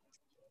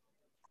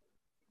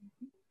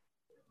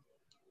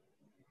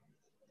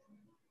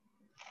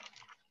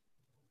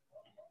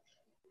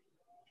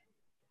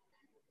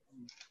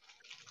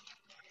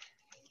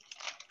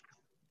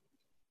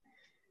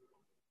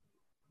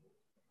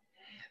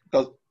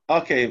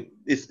 Okay,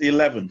 it's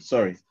 11,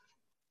 sorry.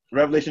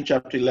 Revelation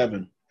chapter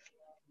 11.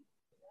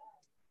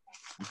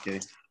 Okay.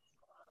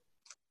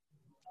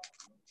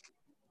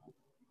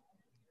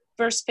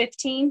 Verse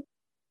 15.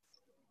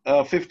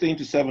 15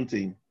 to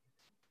 17.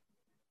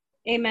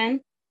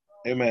 Amen.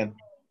 Amen.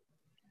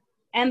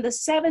 And the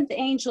seventh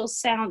angel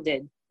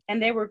sounded,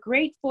 and there were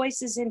great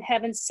voices in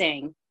heaven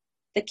saying,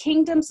 "The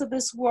kingdoms of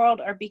this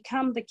world are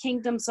become the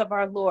kingdoms of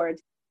our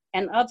Lord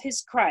and of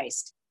his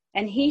Christ,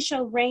 and he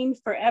shall reign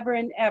forever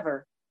and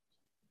ever."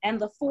 And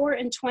the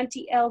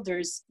 24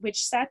 elders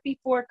which sat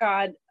before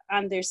God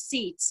on their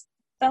seats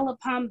fell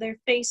upon their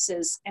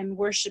faces and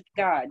worshipped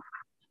God,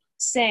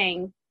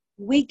 saying,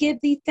 "We give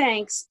thee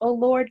thanks, O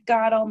Lord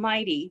God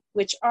Almighty,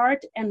 which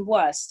art and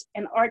wast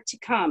and art to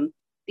come,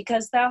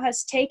 because thou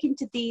hast taken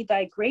to thee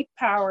thy great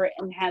power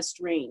and hast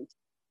reigned."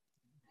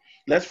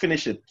 Let's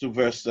finish it to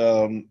verse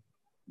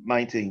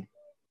 19.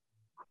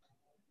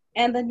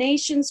 And the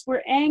nations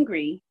were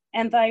angry,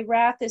 and thy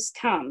wrath is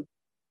come,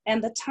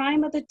 and the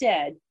time of the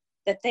dead,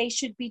 that they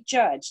should be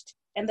judged,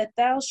 and that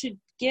thou should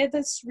give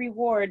us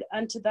reward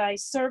unto thy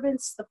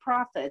servants the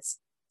prophets,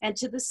 and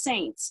to the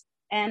saints,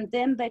 and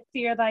them that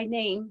fear thy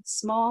name,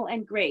 small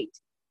and great,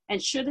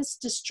 and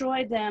shouldest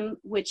destroy them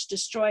which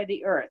destroy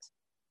the earth.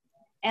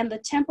 And the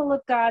temple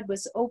of God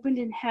was opened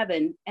in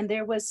heaven, and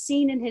there was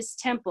seen in his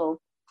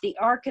temple the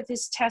ark of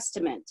his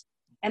testament.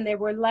 And there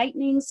were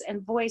lightnings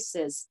and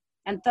voices,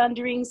 and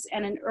thunderings,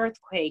 and an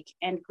earthquake,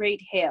 and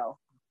great hail.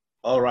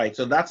 All right,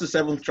 so that's the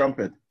seventh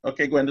trumpet.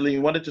 Okay, Gwendolyn,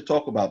 you wanted to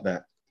talk about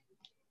that.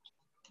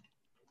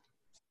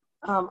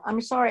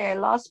 I'm sorry, I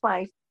lost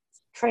my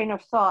train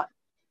of thought.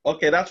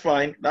 Okay, that's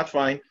fine. That's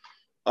fine.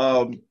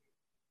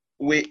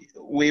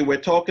 We were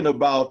talking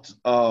about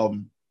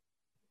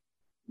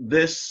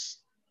this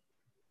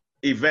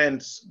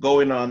events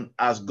going on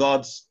as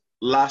God's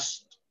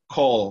last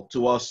call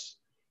to us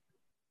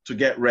to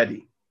get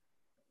ready.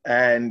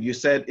 And you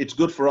said it's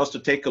good for us to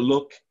take a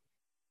look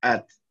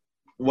at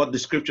what the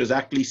scriptures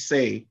actually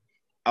say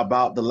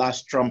about the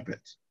last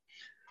trumpet.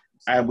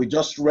 And we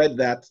just read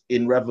that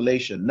in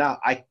Revelation. Now,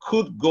 I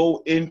could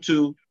go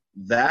into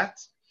that,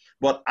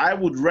 but I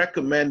would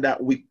recommend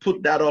that we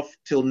put that off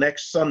till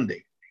next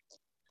Sunday,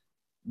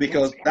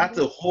 because that's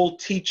a whole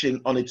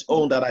teaching on its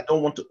own that I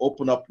don't want to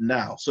open up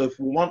now. So if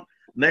we want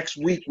next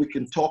week, we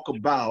can talk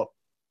about.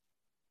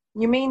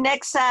 You mean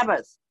next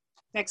Sabbath?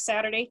 Next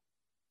Saturday?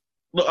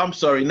 No, I'm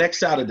sorry, next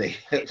Saturday.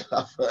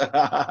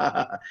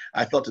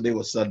 I thought today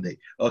was Sunday.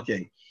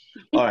 Okay.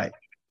 All right.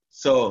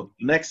 So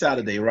next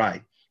Saturday,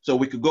 right. So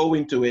we could go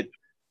into it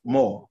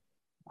more.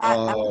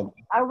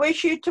 I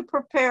wish you to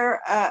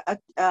prepare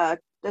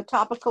the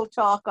topical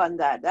talk on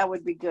that. That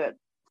would be good.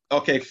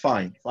 Okay,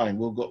 fine.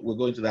 We'll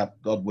go into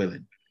that, God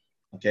willing.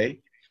 Okay.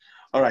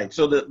 All right.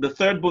 So the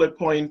third bullet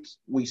point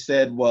we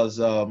said was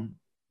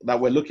that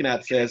we're looking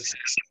at says,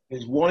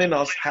 is warning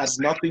us has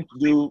nothing to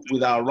do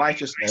with our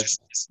righteousness,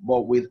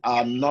 but with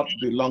our not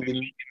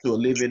belonging to a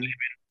living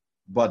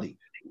body.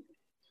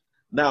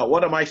 Now,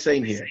 what am I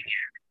saying here?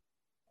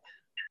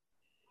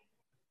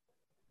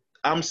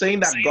 I'm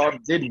saying that God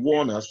did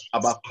warn us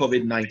about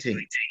COVID-19.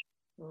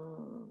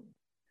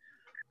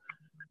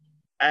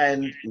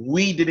 And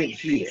we didn't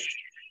hear.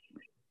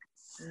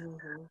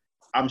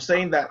 I'm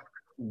saying that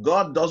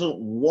God doesn't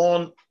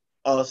warn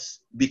us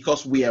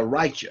because we are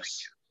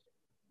righteous.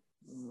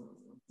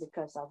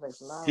 Because of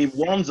his love. He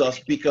warns us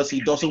because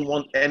he doesn't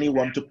want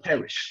anyone to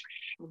perish.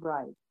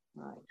 Right.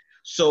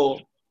 So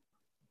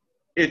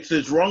it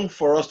is wrong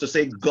for us to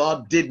say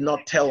God did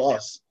not tell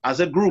us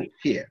as a group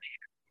here.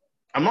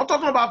 I'm not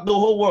talking about the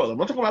whole world. I'm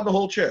not talking about the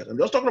whole church. I'm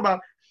just talking about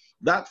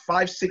that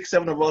 5, 6,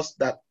 7 of us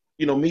that,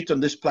 meet on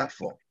this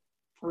platform.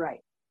 Right.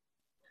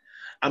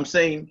 I'm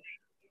saying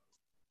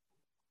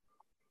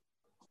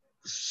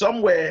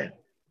somewhere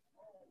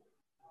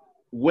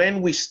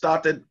when we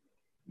started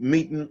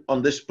meeting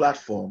on this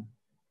platform,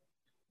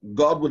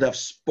 God would have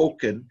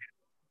spoken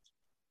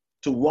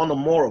to one or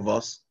more of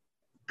us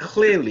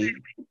clearly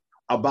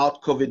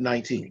about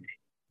COVID-19.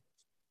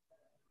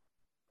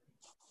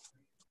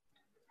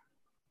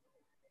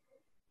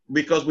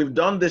 Because we've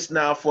done this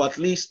now for at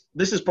least,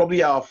 this is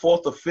probably our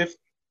 4th or 5th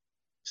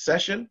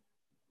session.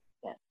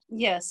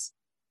 Yes.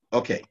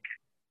 Okay.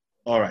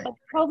 All right. But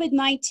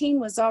COVID-19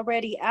 was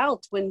already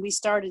out when we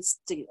started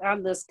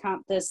on this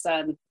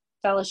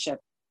fellowship.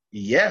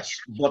 Yes,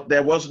 but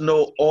there was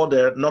no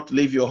order not to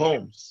leave your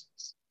homes.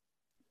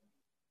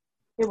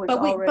 It was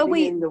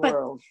already in the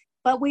world.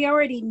 But we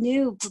already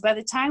knew by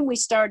the time we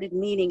started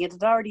meeting, it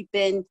had already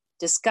been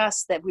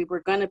discussed that we were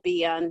going to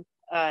be on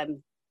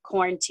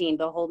quarantine.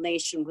 The whole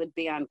nation would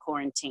be on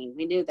quarantine.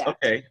 We knew that.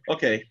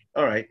 Okay.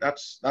 All right.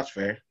 That's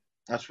fair.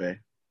 That's fair.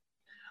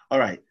 All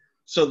right.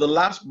 So the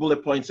last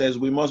bullet point says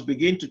we must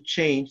begin to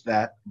change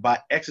that by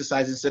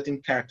exercising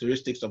certain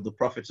characteristics of the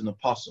prophets and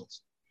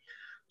apostles.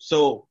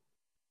 So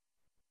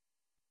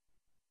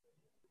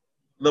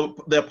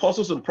the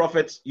apostles and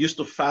prophets used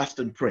to fast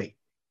and pray.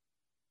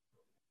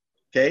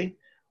 Okay?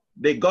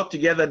 They got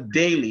together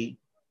daily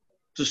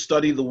to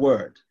study the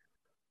word.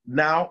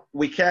 Now,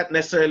 we can't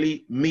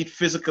necessarily meet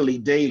physically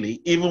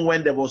daily, even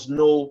when there was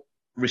no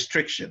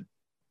restriction.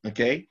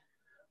 Okay?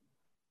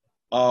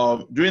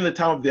 During the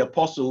time of the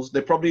apostles,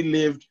 they probably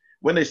lived,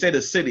 when they said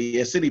a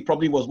city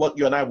probably was what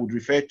you and I would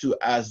refer to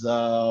as,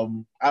 I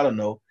don't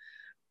know.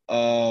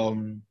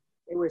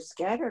 They were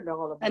scattered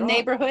all abroad. A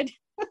neighborhood?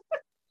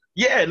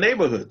 Yeah,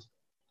 neighborhood.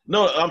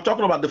 No, I'm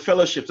talking about the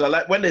fellowships.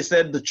 Like when they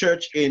said the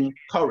church in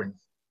Corinth.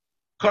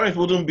 Corinth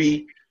wouldn't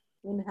be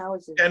in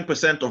houses.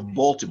 10% of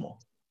Baltimore.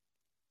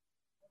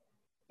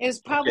 It was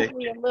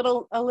probably a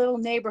little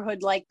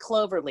neighborhood like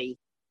Cloverleaf.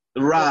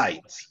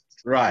 Right.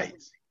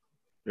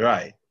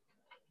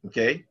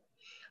 Okay.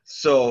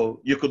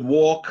 So you could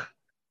walk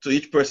to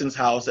each person's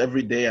house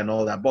every day and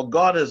all that. But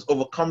God has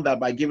overcome that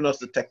by giving us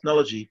the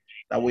technology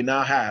that we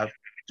now have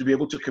to be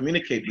able to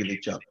communicate with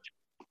each other.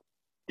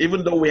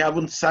 Even though we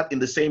haven't sat in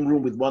the same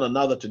room with one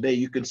another today,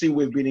 you can see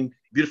we've been in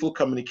beautiful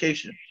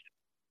communication.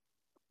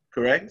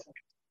 Correct?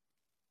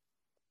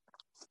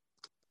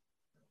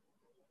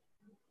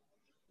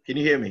 Can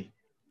you hear me?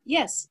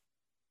 Yes.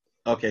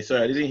 Okay,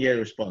 sorry, I didn't hear a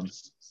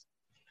response.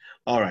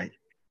 All right.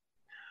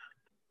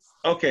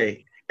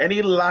 Okay,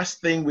 any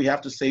last thing we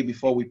have to say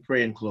before we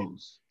pray and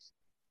close?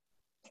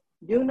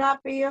 Do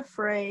not be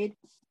afraid.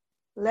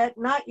 Let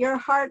not your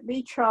heart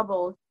be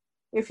troubled.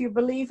 If you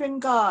believe in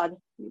God,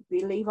 you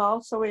believe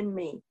also in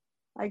me.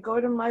 I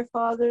go to my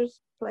Father's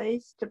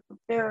place to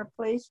prepare a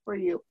place for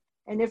you.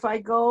 And if I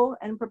go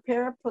and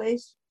prepare a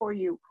place for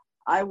you,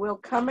 I will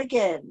come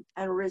again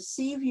and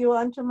receive you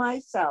unto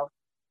myself,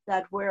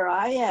 that where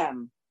I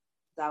am,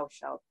 thou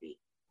shalt be.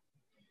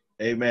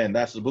 Amen.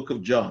 That's the book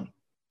of John.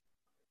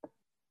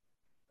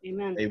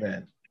 Amen.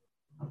 Amen.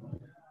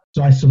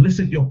 So I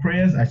solicit your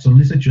prayers. I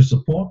solicit your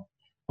support.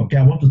 Okay,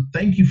 I want to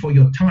thank you for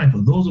your time.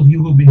 For those of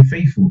you who've been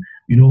faithful,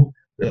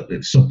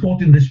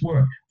 supporting this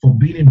work, for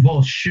being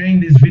involved, sharing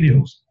these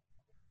videos.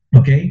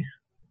 Okay,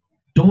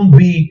 don't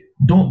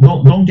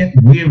get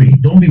weary.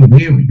 Don't be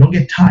weary. Don't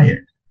get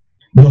tired.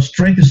 Your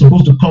strength is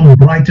supposed to come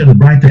brighter and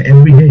brighter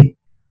every day.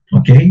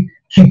 Okay,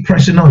 keep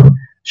pressing on.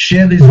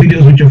 Share these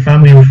videos with your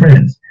family and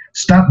friends.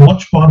 Start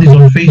watch parties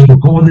on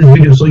Facebook over this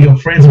video so your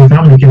friends and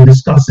family can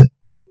discuss it.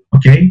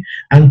 Okay,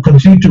 and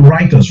continue to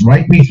write us.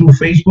 Write me through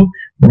Facebook.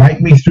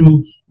 Write me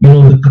through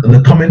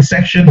the comment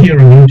section here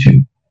on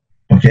YouTube.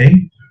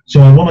 Okay,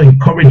 so I want to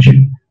encourage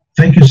you.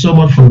 Thank you so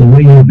much for the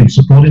way you've been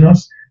supporting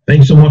us.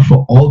 Thanks so much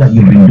for all that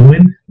you've been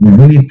doing. We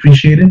really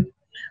appreciate it.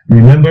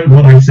 Remember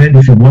what I said.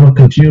 If you want to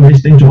continue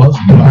listening to us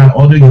via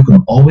audio, you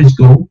can always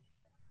go,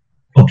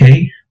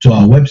 okay, to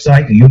our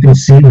website. You can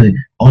see the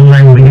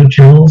online radio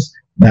channels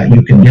that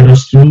you can get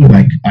us through.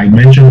 Like I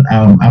mentioned,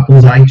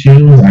 Apple's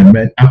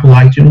iTunes. Apple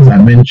iTunes.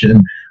 I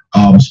mentioned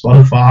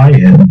Spotify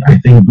and I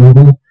think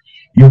Google.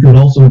 You can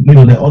also, there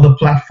are other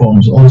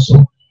platforms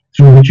also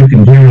through which you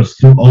can hear us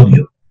through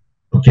audio.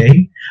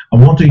 Okay, I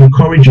want to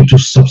encourage you to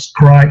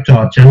subscribe to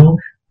our channel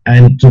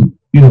and to,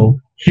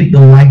 hit the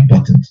like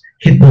buttons.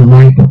 Hit the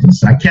like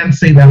buttons. I can't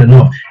say that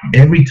enough.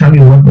 Every time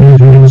you watch these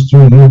videos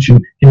through YouTube,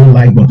 hit the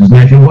like buttons.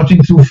 Now, if you're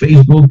watching through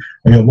Facebook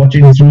or you're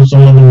watching through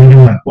some other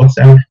video like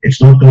WhatsApp,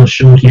 it's not going to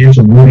show here,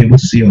 so we won't be able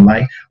to see your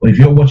like. But if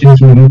you're watching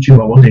through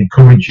YouTube, I want to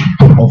encourage you,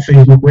 or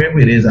Facebook, wherever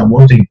it is, I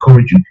want to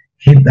encourage you,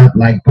 hit that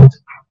like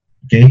button.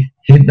 Okay,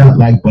 hit that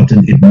like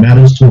button. It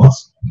matters to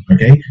us.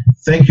 Okay,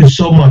 thank you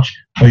so much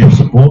for your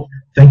support.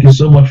 Thank you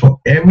so much for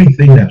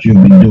everything that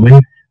you've been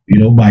doing,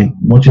 by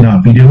watching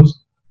our videos.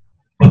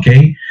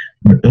 Okay,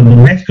 in the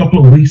next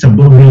couple of weeks, I'm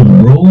going to be on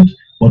the road,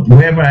 but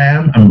wherever I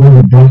am, I'm going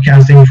to be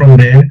broadcasting from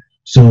there.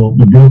 So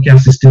the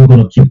broadcast is still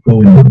going to keep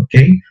going on.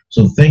 Okay,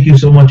 so thank you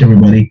so much,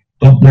 everybody.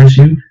 God bless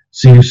you.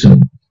 See you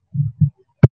soon.